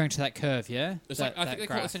mean. You're referring to that curve, yeah? It's That- like, I that think they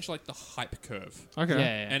call it graph. essentially like the hype curve. Okay. Yeah,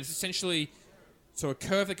 yeah. And it's essentially... So a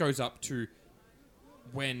curve that goes up to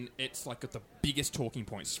when it's like at the biggest talking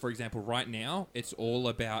points. For example, right now, it's all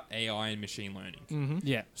about AI and machine learning.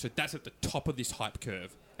 Yeah. So that's at the top of this hype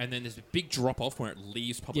curve. And then there's a big drop-off where it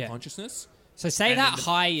leaves public Yeah. consciousness. So say And that then the-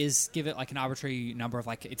 high is, give it like an arbitrary number of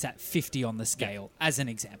like, it's at 50 on the scale, as an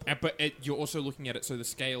example. But you're also looking at it, so the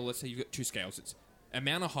scale, let's say you've got two scales. It's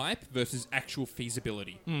amount of hype versus actual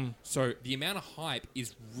feasibility. So the amount of hype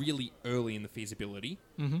is really early in the feasibility,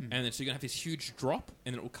 and then so you're going to have this huge drop,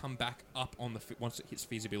 and then it will come back up on the once it hits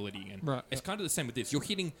feasibility again. Right. It's kind of the same with this. You're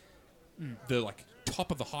hitting the like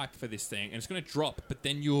top of the hype for this thing, and it's going to drop, but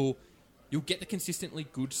then you'll get the consistently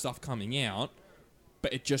good stuff coming out,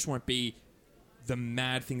 but it just won't be the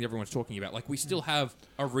mad thing that everyone's talking about. Like, we still have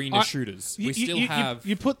arena shooters. We still have...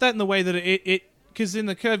 You put that in the way that it because in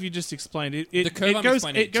the curve you just explained The curve I'm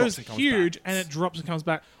explaining, it goes drops and comes huge back. and it drops and comes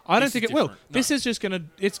back. I don't This think is it will. different. No. This is just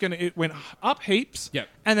it went up heaps, Yep.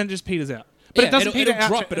 and then just peters out. But it doesn't it'll peter out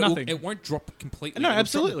drop, to but nothing. it won't drop completely. No, It'll drop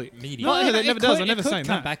absolutely. medium. No, it never does. I'm It never could saying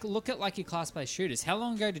come that. back. Look at like your class-based shooters. How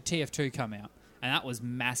long ago did TF2 come out? And that was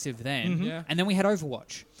massive then. Yeah. And then we had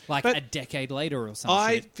Overwatch, like But a decade later or something.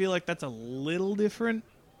 I feel like that's a little different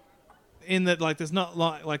in that like there's not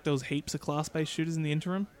like those heaps of class-based shooters in the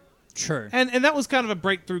interim. True. And that was kind of a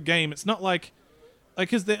breakthrough game. It's not like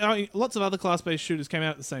because there are lots of other class-based shooters came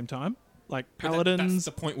out at the same time, like But Paladins. that's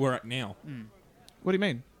the point we're at now. What do you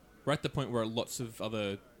mean? We're at the point where lots of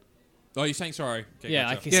other... Oh, you're saying sorry. Okay,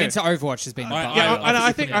 yeah, gotcha. like since Overwatch has been the I- Yeah, I and I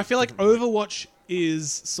think think it's I feel like different. Overwatch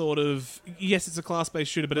is sort of yes, it's a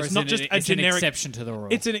class-based shooter, but Or it's is not it- just a it's an generic. exception to the rule.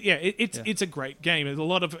 It's it's a great game. There's a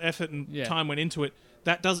lot of effort and Yeah. time went into it.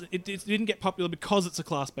 That doesn't it didn't get popular because it's a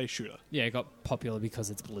class-based shooter. Yeah, it got popular because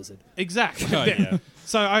it's Blizzard. Exactly. Oh, yeah.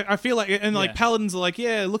 So I feel like and like Yeah. Paladins are like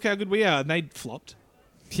look how good we are, and they flopped.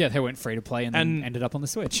 Yeah, they went free to play and then And- ended up on the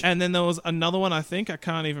Switch. And then there was another one. I think I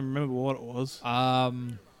can't even remember what it was.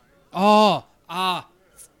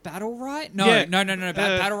 Battle Right? No, Yeah. no.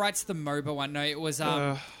 Battle Uh, Right's the MOBA one. No, it was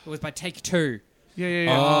by Take-Two. Yeah.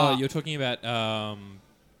 Oh, you're talking about...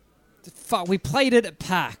 Fuck, we played it at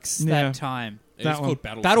PAX Yeah. that time. it's That one. called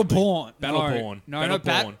Battleborn. Battleborn. No, no,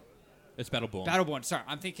 Battleborn. It's Battleborn. Battleborn. Sorry,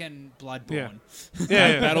 I'm thinking Bloodborne.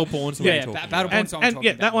 Yeah. Battleborn's what Yeah, you're talking Battleborn's about. what I'm And talking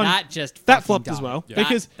yeah, that about. one That just that fucking flopped as died. well Yeah.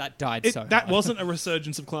 because that died so that hard. wasn't a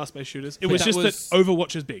resurgence of class-based shooters. It But was that just was- that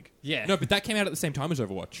Overwatch is big. Yeah. No, but that came out at the same time as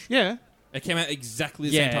Overwatch. Yeah. It came out exactly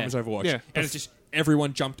the Yeah. same time as Overwatch. Yeah. And it's just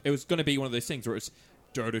everyone jumped. It was going to be one of those things where it's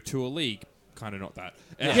Dota 2 a league. Kind of not that.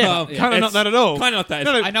 Yeah. Kind of not that at all. Kind of not that.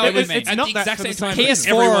 No, I know what you it's, mean. it's At not the that exact for the same time,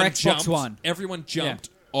 PS4 or everyone Xbox jumped, One. Everyone jumped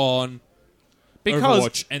on because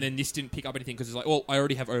Overwatch, and then this didn't pick up anything because it's like, well, I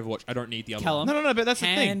already have Overwatch. I don't need the other Callum, one. No, but that's the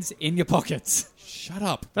thing. hands in your pockets. Shut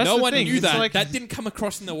up. That's no the one thing. knew It's that. like- That didn't come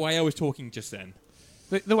across in the way I was talking just then.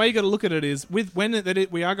 The way you got to look at it is we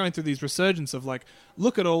are going through these resurgence of like,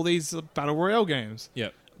 look at all these battle royale games. Yeah.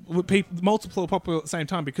 With multiple popular at the same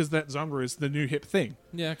time because that genre is the new hip thing.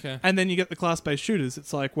 Yeah, okay. And then you get the class-based shooters.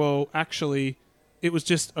 It's like, well, actually, it was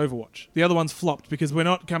just Overwatch. The other one's flopped because we're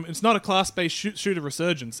not coming. It's not a class-based shooter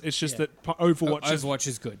resurgence. It's just Yeah. that Overwatch is. Overwatch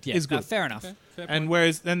is good. Yeah, is no, good. fair enough. Fair And point.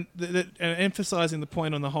 whereas then and emphasizing the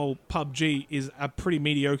point on the whole PUBG is a pretty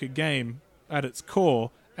mediocre game at its core,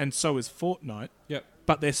 and so is Fortnite. Yep.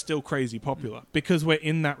 But they're still crazy popular because we're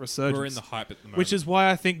in that resurgence. We're in the hype at the moment. Which is why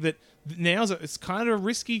I think that it's kind of a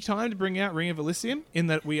risky time to bring out Ring of Elysium in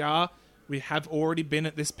that we have already been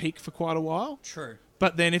at this peak for quite a while. True.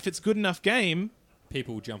 But then if it's good enough game,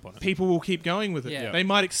 people will jump on it. people will keep going with it. Yeah. They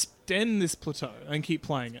might extend this plateau and keep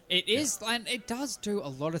playing it. It is, and it does do a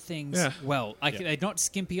lot of things Yeah. well. Like Yeah. they're not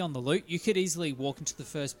skimpy on the loot. You could easily walk into the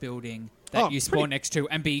first building that Oh, you spawn pretty- next to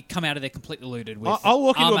and come out of there completely looted with I'll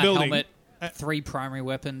walk into a armor, building- helmet, 3 primary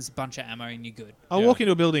weapons, bunch of ammo, and you're good. I'll Yeah. walk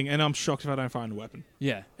into a building and I'm shocked if I don't find a weapon.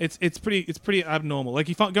 Yeah. It's pretty abnormal. Like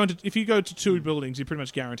if you go to 2 buildings, you're pretty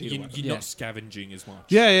much guaranteed a You're weapon. Yeah. not scavenging as much.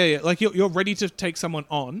 Yeah. Like you're ready to take someone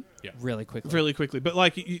on Really quickly. really quickly, but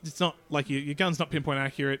like it's not like your gun's not pinpoint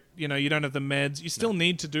accurate. You know, you don't have the meds. You still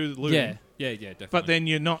need to do the looting. Yeah. Yeah, definitely. But then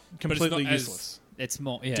you're not it's completely not as useless. It's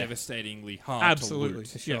more, yeah. devastatingly hard Absolutely.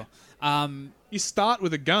 to loot. Sure. You start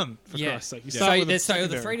with a gun, for Yeah. Christ's sake. You So start with a there's the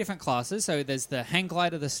secondary 3 different classes. So there's the hang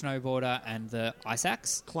glider, the snowboarder, and the ice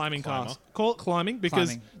axe. climbing Climber. class. Call it climbing because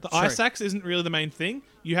Climbing. the True. ice axe isn't really the main thing.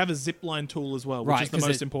 You have a zip line tool as well, which is the 'cause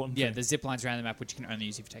most there- important Yeah, thing. the zip lines around the map, which you can only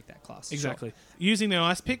use if you take that class. Sure. Exactly. Using the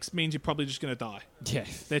ice picks means you're probably just going to die. Yeah.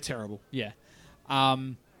 They're terrible. Yeah.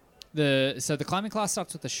 The climbing class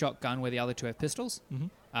starts with the shotgun, where the other 2 have pistols.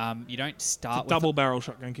 Mm-hmm. You don't start with Double barrel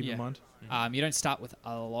shotgun, keep Yeah. in mind. You don't start with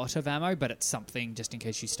a lot of ammo, but it's something just in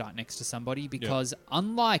case you start next to somebody. Because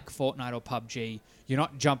unlike Fortnite or PUBG, you're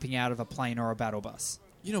not jumping out of a plane or a battle bus.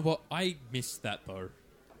 You know what? I miss that though.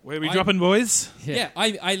 Where are we I- dropping, boys? Yeah,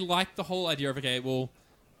 I like the whole idea of, okay, well,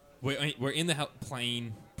 we're in the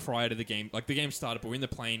plane prior to the game. Like, the game started, but we're in the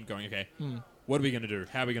plane going, okay, What are we going to do?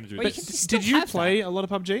 How are we going to do Well, you this? can still Did you have play a lot of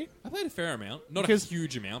PUBG? I played a fair amount. Not a Because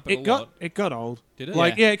huge amount, but a It got lot. it got old. Did it?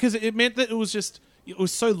 Like Yeah. because it meant that it was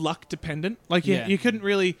so luck dependent. Like Yeah. you couldn't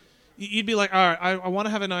really. You'd be like, all right, I want to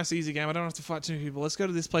have a nice easy game. I don't have to fight too many people. Let's go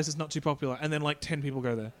to this place that's not too popular, and then like 10 people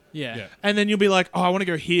go there. Yeah. Yeah. And then you'll be like, oh, I want to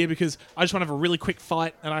go here because I just want to have a really quick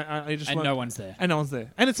fight, and I just And want no one's there. and no one's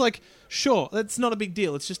there. And it's like, sure, that's not a big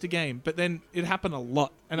deal. It's just a game. But then it happened a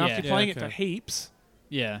lot, and Yeah. after Yeah, playing it okay. for heaps,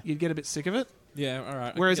 Yeah. you'd get a bit sick of it. Yeah, all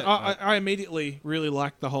right. Whereas can get that. I immediately really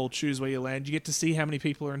like the whole choose where you land. You get to see how many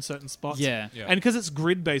people are in certain spots. Yeah. Yeah. And because it's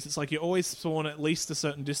grid based, it's like you always spawn at least a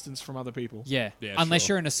certain distance from other people. Yeah. Yeah, Unless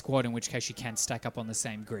sure. you're in a squad, in which case you can stack up on the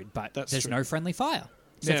same grid, but That's there's true. no friendly fire.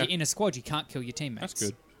 So Yeah. if you're in a squad, you can't kill your teammates. That's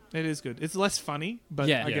good. It is good. It's less funny, but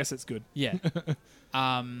Yeah. I Yeah. guess it's good. Yeah.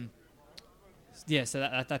 Yeah,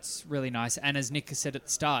 so that's really nice. And as Nick has said at the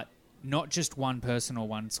start, not just one person or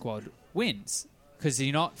one squad wins, because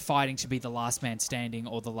you're not fighting to be the last man standing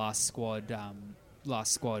or the last squad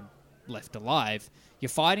left alive. You're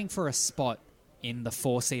fighting for a spot in the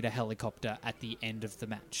 4-seater helicopter at the end of the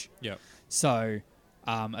match. Yeah. So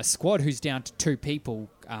a squad who's down to 2 people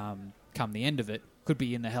come the end of it could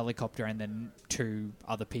be in the helicopter, and then 2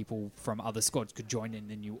 other people from other squads could join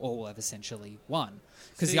in, and you all have essentially won.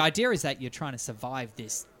 Because See- the idea is that you're trying to survive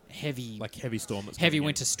this heavy Storm. That's heavy coming in.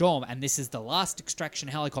 winter storm, and this is the last extraction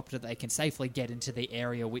helicopter that they can safely get into the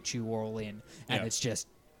area which you were all in, and Yeah. it's just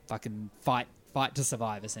fucking fight to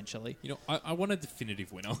survive, essentially. You know, I want a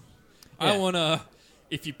definitive winner. Yeah. I want to...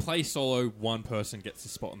 If you play solo, one person gets a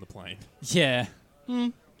spot on the plane. Yeah.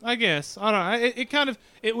 I guess. I don't know.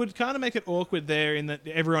 It would kind of make it awkward there in that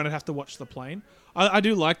everyone would have to watch the plane. I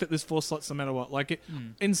do like that there's 4 slots no matter what. Like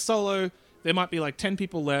in solo, there might be like 10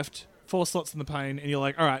 people left, 4 slots in the plane, and you're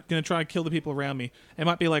like, all right, gonna try and kill the people around me. It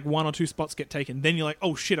might be like 1 or 2 spots get taken. Then you're like,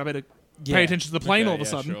 oh shit, I better Yeah. pay attention to the plane Okay, all of a yeah,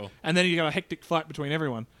 sudden. sure. And then you got a hectic fight between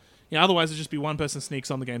everyone. Otherwise it'd just be one person sneaks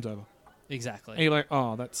on, the game's over. Exactly. And you're like,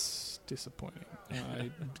 oh, that's disappointing. I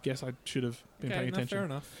guess I should have been paying attention. Fair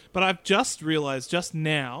enough. But I've just realized just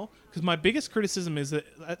now, because my biggest criticism is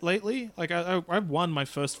that lately, like I've won my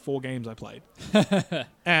first 4 games I played,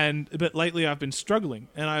 but lately I've been struggling,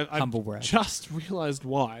 and I've Humble brag. just realized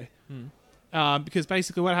why. Because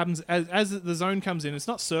basically, what happens as the zone comes in, it's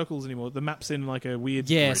not circles anymore. The map's in like a weird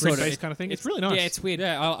Yeah, sort of. grid-based kind of thing. It's really nice. Yeah, it's weird.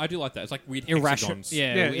 Yeah, I do like that. It's like weird Irrational. hexagons.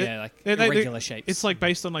 Yeah, like they- irregular shapes. It's like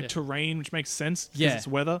based on like Yeah. terrain, which makes sense because Yeah. it's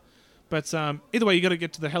weather. But either way, you got to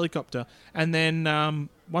get to the helicopter, and then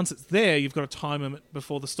once it's there, you've got to time it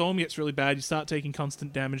before the storm gets really bad. You start taking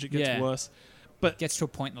constant damage; it gets Yeah. worse. gets to a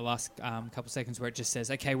point in the last couple seconds where it just says,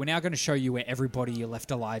 okay, we're now going to show you where everybody you left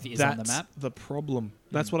alive is on the map. The problem.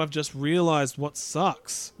 That's what I've just realized. What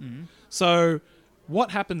sucks. So, what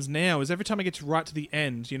happens now is every time I get to right to the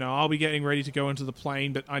end, I'll be getting ready to go into the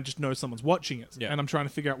plane, but I just know someone's watching it, Yeah. and I'm trying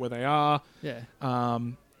to figure out where they are. Yeah.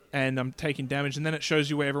 And I'm taking damage, and then it shows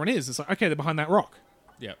you where everyone is. It's like, okay, they're behind that rock,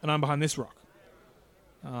 Yeah. and I'm behind this rock.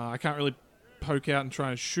 I can't really poke out and try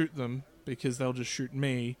and shoot them because they'll just shoot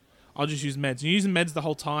me. I'll just use meds. You're using meds the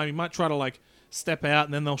whole time. You might try to like step out,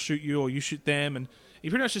 and then they'll shoot you, or you shoot them, and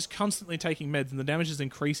you're pretty much just constantly taking meds, and the damage is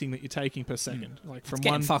increasing that you're taking per second. Like from It's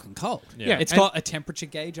getting one. fucking cold. Yeah. It's and- got a temperature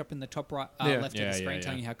gauge up in the top right, Yeah. left of Yeah, the screen yeah.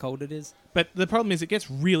 telling you how cold it is. But the problem is it gets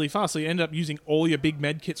really fast, so you end up using all your big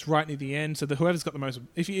med kits right near the end. So whoever's got the most,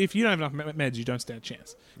 if you don't have enough meds, you don't stand a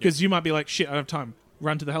chance because you might be like, shit, I don't have time.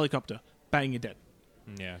 Run to the helicopter, bang, you're dead.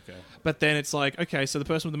 Yeah, okay. But then it's like, okay, so the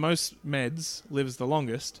person with the most meds lives the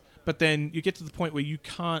longest. But then you get to the point where you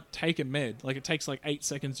can't take a med. Like it takes like 8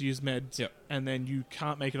 seconds to use meds, Yep. and then you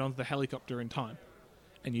can't make it onto the helicopter in time,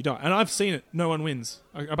 and you die. And I've seen it. No one wins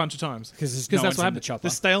a bunch of times 'Cause no that's one's what in the happens. chopper. The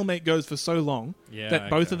stalemate goes for so long Yeah, that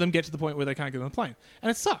both okay. of them get to the point where they can't get on the plane,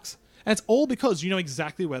 and it sucks. And it's all because you know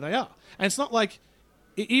exactly where they are. And it's not like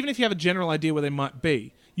even if you have a general idea where they might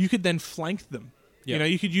be, you could then flank them. Yeah.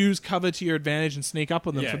 You could use cover to your advantage and sneak up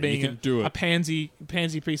on them Yeah, for you being can do a it. pansy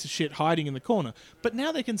piece of shit hiding in the corner. But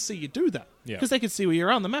now they can see you do that Yeah. because they can see where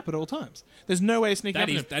you're on the map at all times. There's no way of sneaking That up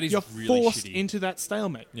on is- them. that is You're really forced shitty. into that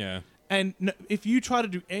stalemate. Yeah. And if you try to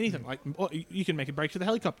do anything, like you can make a break to the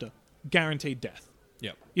helicopter, guaranteed death.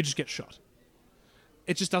 Yep. You just get shot.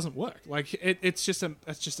 It just doesn't work. Like it's just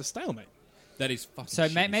a stalemate. That is fucking So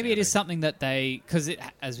shitty maybe it is sounding. something that because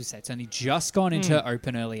as we say, it's only just gone into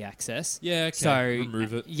open early access. Yeah, okay. So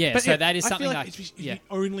Remove it. Yeah, But so yeah, that is I something feel like it's yeah.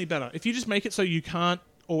 only better if you just make it so you can't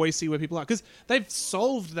always see where people are, because they've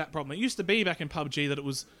solved that problem. It used to be back in PUBG that it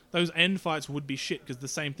was those end fights would be shit because the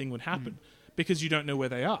same thing would happen. because you don't know where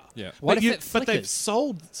they are. Yeah. What But, if it but they've flickers?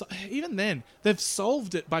 solved, even then, they've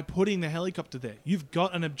solved it by putting the helicopter there. You've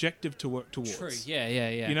got an objective to work towards. True. Yeah.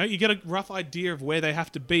 You know, you get a rough idea of where they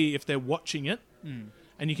have to be if they're watching it,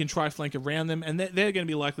 and you can try flank around them, and they're going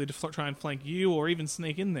to be likely to try and flank you or even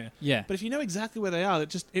sneak in there. Yeah. But if you know exactly where they are,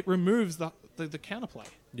 it removes the counterplay.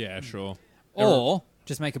 Yeah, sure. Or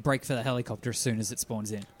just make a break for the helicopter as soon as it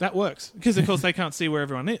spawns in. That works because, of course, they can't see where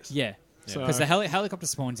everyone is. Yeah. So- Because the helicopter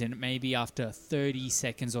spawns in maybe after 30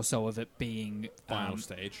 seconds or so of it being Final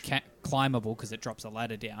stage. climbable because it drops a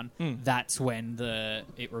ladder down. That's when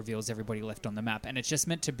it reveals everybody left on the map, and it's just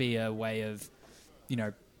meant to be a way of,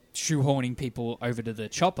 shoehorning people over to the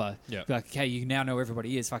chopper. Yeah. Like, okay, you now know where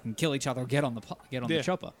everybody is. Fucking kill each other. Or get on the Yeah.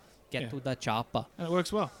 chopper. Get Yeah. to the chopper. And it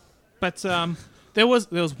works well. But there was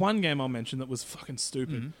one game I'll mention that was fucking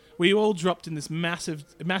stupid. We all dropped in this massive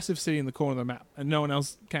city in the corner of the map, and no one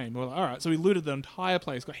else came. We're like, all right, so we looted the entire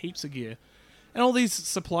place, got heaps of gear, and all these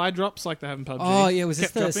supply drops like they have in PUBG. Oh, yeah, was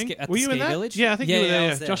this kept the dropping. at Were the you in ski that? village? Yeah, I think Yeah, you were yeah, there. I Yeah.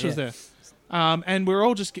 was there, Josh was yeah. there. And we're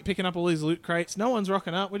all just picking up all these loot crates. No one's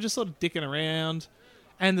rocking up. We're just sort of dicking around,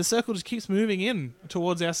 and the circle just keeps moving in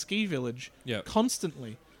towards our ski village Yeah.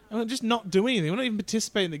 constantly. And we're just not doing anything. We're not even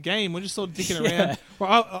participating in the game. We're just sort of dicking Yeah. around.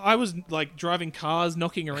 Well, I was like driving cars,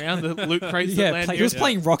 knocking around the loot crates that Yeah, landed. he was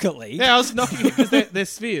playing Rocket League. Yeah, I was knocking it because they're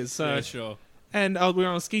spheres. So, Yeah, sure. and we were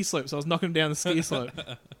on a ski slope, so I was knocking them down the ski slope.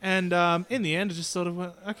 And in the end, it just sort of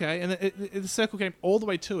went, okay. And the circle came all the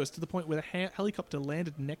way to us to the point where the helicopter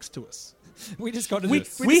landed next to us. We just got in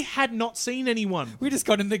We had not seen anyone. we just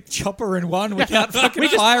got in the chopper and won without fucking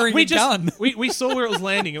firing we a gun. We saw where it was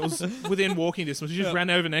landing. It was within walking distance. We just ran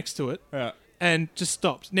over next to it Yeah. and just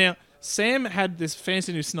stopped. Now, Sam had this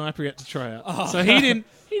fancy new sniper he had to try out. Oh. So he didn't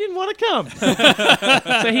want to come.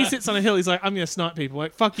 So he sits on a hill. He's like, I'm going to snipe people.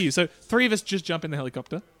 Like, fuck you. So 3 of us just jump in the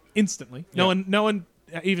helicopter instantly. No one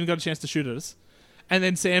even got a chance to shoot at us. And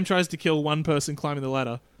then Sam tries to kill one person climbing the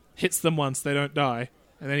ladder, hits them once, they don't die,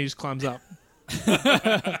 and then he just climbs up.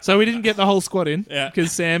 So we didn't get the whole squad in Yeah.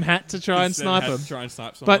 because Sam had to try and Sam snipe had him. to try and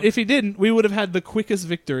snipe someone. But if he didn't, we would have had the quickest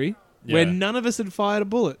victory where Yeah. none of us had fired a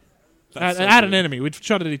bullet That's so at an good. enemy. We'd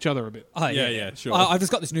shot at each other a bit. Oh, Yeah, sure. I've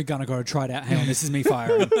just got this new gun. I got to try it out. Hang on, this is me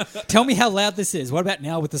firing. Tell me how loud this is. What about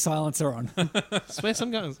now with the silencer on? I swear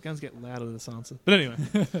some guns get louder with the silencer. But anyway,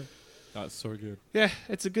 That's so good. yeah,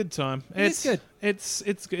 it's a good time. It's good. It's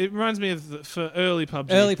good. It reminds me of for early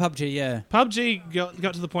PUBG. Early PUBG, yeah. PUBG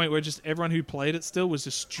got to the point where just everyone who played it still was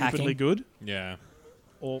just stupidly Hacking. good Yeah.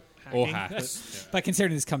 or Or hacking. hacks. But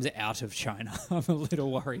considering this comes out of China, I'm a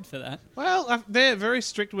little worried for that. Well, they're very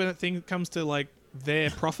strict when it comes to like their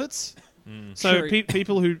profits. So True.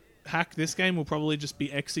 people who hack this game will probably just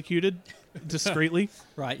be executed discreetly.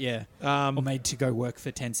 Right, yeah. Or made to go work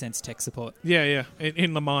for 10 cents tech support. Yeah,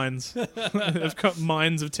 in the mines. They've got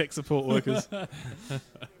mines of tech support workers.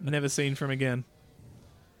 Never seen from again.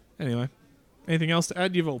 Anyway, anything else to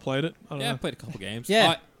add? You've all played it. I don't Yeah, I know. played a couple games.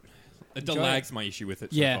 Yeah. The Enjoy it. lag's my issue with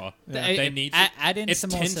it so Yeah. far. They- They need add in it's some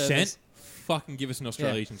more 10 servers. cent. Fucking give us an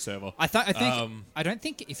Australian server. I think Um, I don't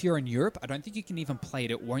think if you're in Europe, I don't think you can even play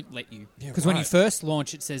it. It won't let you Yeah, because when you right. first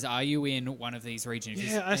launch, it says, "Are you in one of these regions?"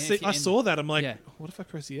 Yeah, And if you're I in- saw that. I'm like, Yeah. what if I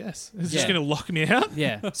press yes? It's Yeah. just going to lock me out?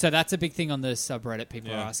 Yeah, so that's a big thing on the subreddit. People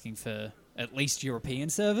Yeah. are asking for at least European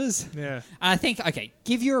servers. Yeah. And I think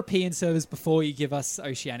give European servers before you give us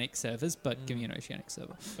oceanic servers, but give me an oceanic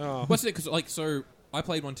server. Oh. What's it? Because so I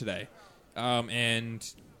played one today,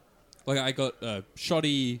 and I got a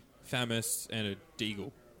shoddy, Famis, and a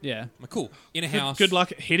deagle. Yeah, I'm like, cool. In a house. Good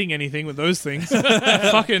luck hitting anything with those things.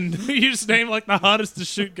 Fucking, you just name like the hardest to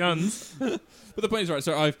shoot guns. But the point is, right,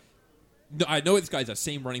 so I know what this guy is. I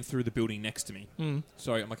see him running through the building next to me.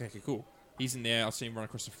 So I'm like, okay, cool. He's in there. I'll see him run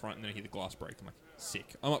across the front, and then I hear the glass break. I'm like,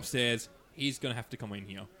 sick. I'm upstairs. He's going to have to come in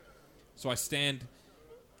here. So I stand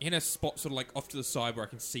in a spot sort of like off to the side where I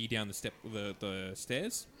can see down the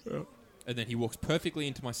stairs. Yeah. And then he walks perfectly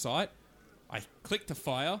into my sight. I click to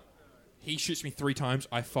fire. He shoots me 3 times.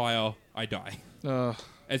 I fire. I die.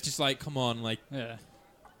 It's just like, come on. Like, yeah,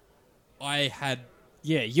 I had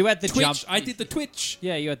yeah. You had the Twitch. jump. I did the Twitch.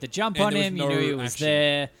 Yeah, you had the jump And on there was him. no You knew he was action.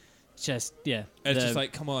 there. Just It's just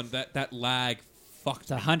like, come on. That lag fucked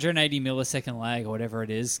the me. 180 millisecond lag or whatever it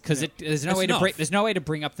is, because there's no That's way to enough. there's no way to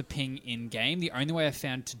bring up the ping in game. The only way I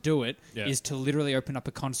found to do it is Yeah. to literally open up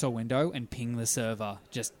a console window and ping the server,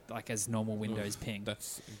 just like as normal Windows ping.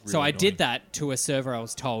 That's really So I did annoying. that to a server, I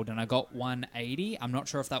was told, and I got 180. I'm not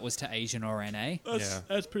sure if that was to Asian or NA.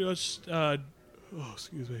 That's pretty much.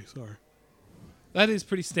 Excuse me. Sorry. That is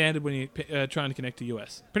pretty standard when you're trying to connect to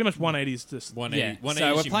US. Pretty much 180 is just 180. Yeah. 180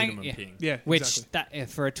 So we're is your playing- minimum yeah. ping. yeah. Which exactly.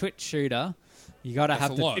 for a Twitch shooter, you gotta That's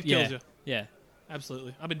have a the lot. It yeah, kills you. yeah.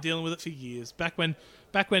 absolutely. I've been dealing with it for years. Back when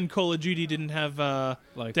Call of Duty didn't have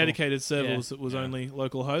dedicated servers, it was only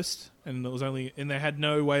local host, and they had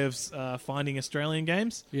no way of finding Australian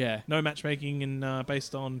games. Yeah. No matchmaking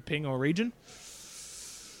based on ping or region.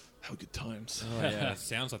 How good times. Oh, yeah.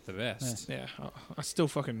 Sounds like the best. Yeah, I still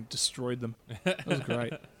fucking destroyed them. That was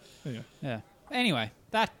great. Yeah. Anyway,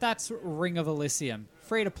 that's Ring of Elysium.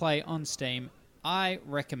 Free to play on Steam. I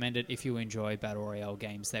recommend it if you enjoy Battle Royale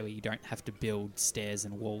games that way you don't have to build stairs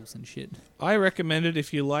and walls and shit. I recommend it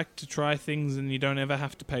if you like to try things and you don't ever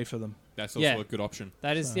have to pay for them. That's also a good option.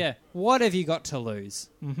 That is, What have you got to lose?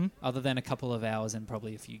 Mm-hmm. Other than a couple of hours and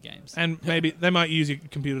probably a few games. And maybe they might use your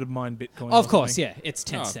computer to mine Bitcoin. Of course, yeah. It's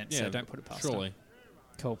 10 cents, yeah, so don't put it past them. Surely.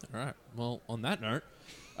 Cool. All right. Well, on that note,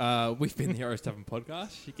 we've been the Heroes Tavern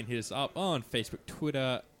Podcast. You can hit us up on Facebook,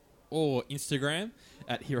 Twitter, or Instagram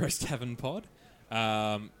at Heroes Tavern Pod.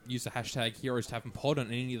 Use the hashtag Heroes Tavern Pod on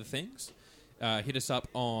any of the things. Hit us up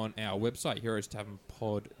on our website,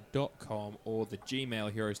 heroestavernpod.com, or the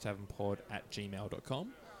Gmail, heroestavernpod@gmail.com.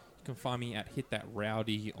 You can find me at Hit That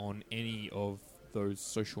Rowdy on any of those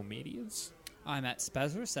social medias. I'm at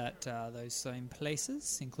Spazrus at those same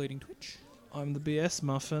places, including Twitch. I'm the BS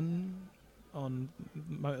Muffin on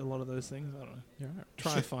a lot of those things. I don't know. You're right.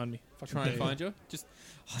 Try and find me. Try and find you. Just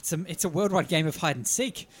it's a worldwide game of hide and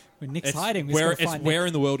seek. When Nick's hiding, where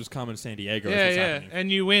in the world is Carmen Sandiego? Yeah.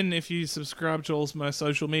 And you win if you subscribe to all my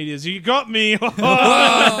social medias. You got me. Oh,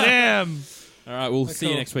 damn. All right, we'll see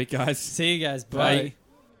you next week, guys. See you guys. Bye.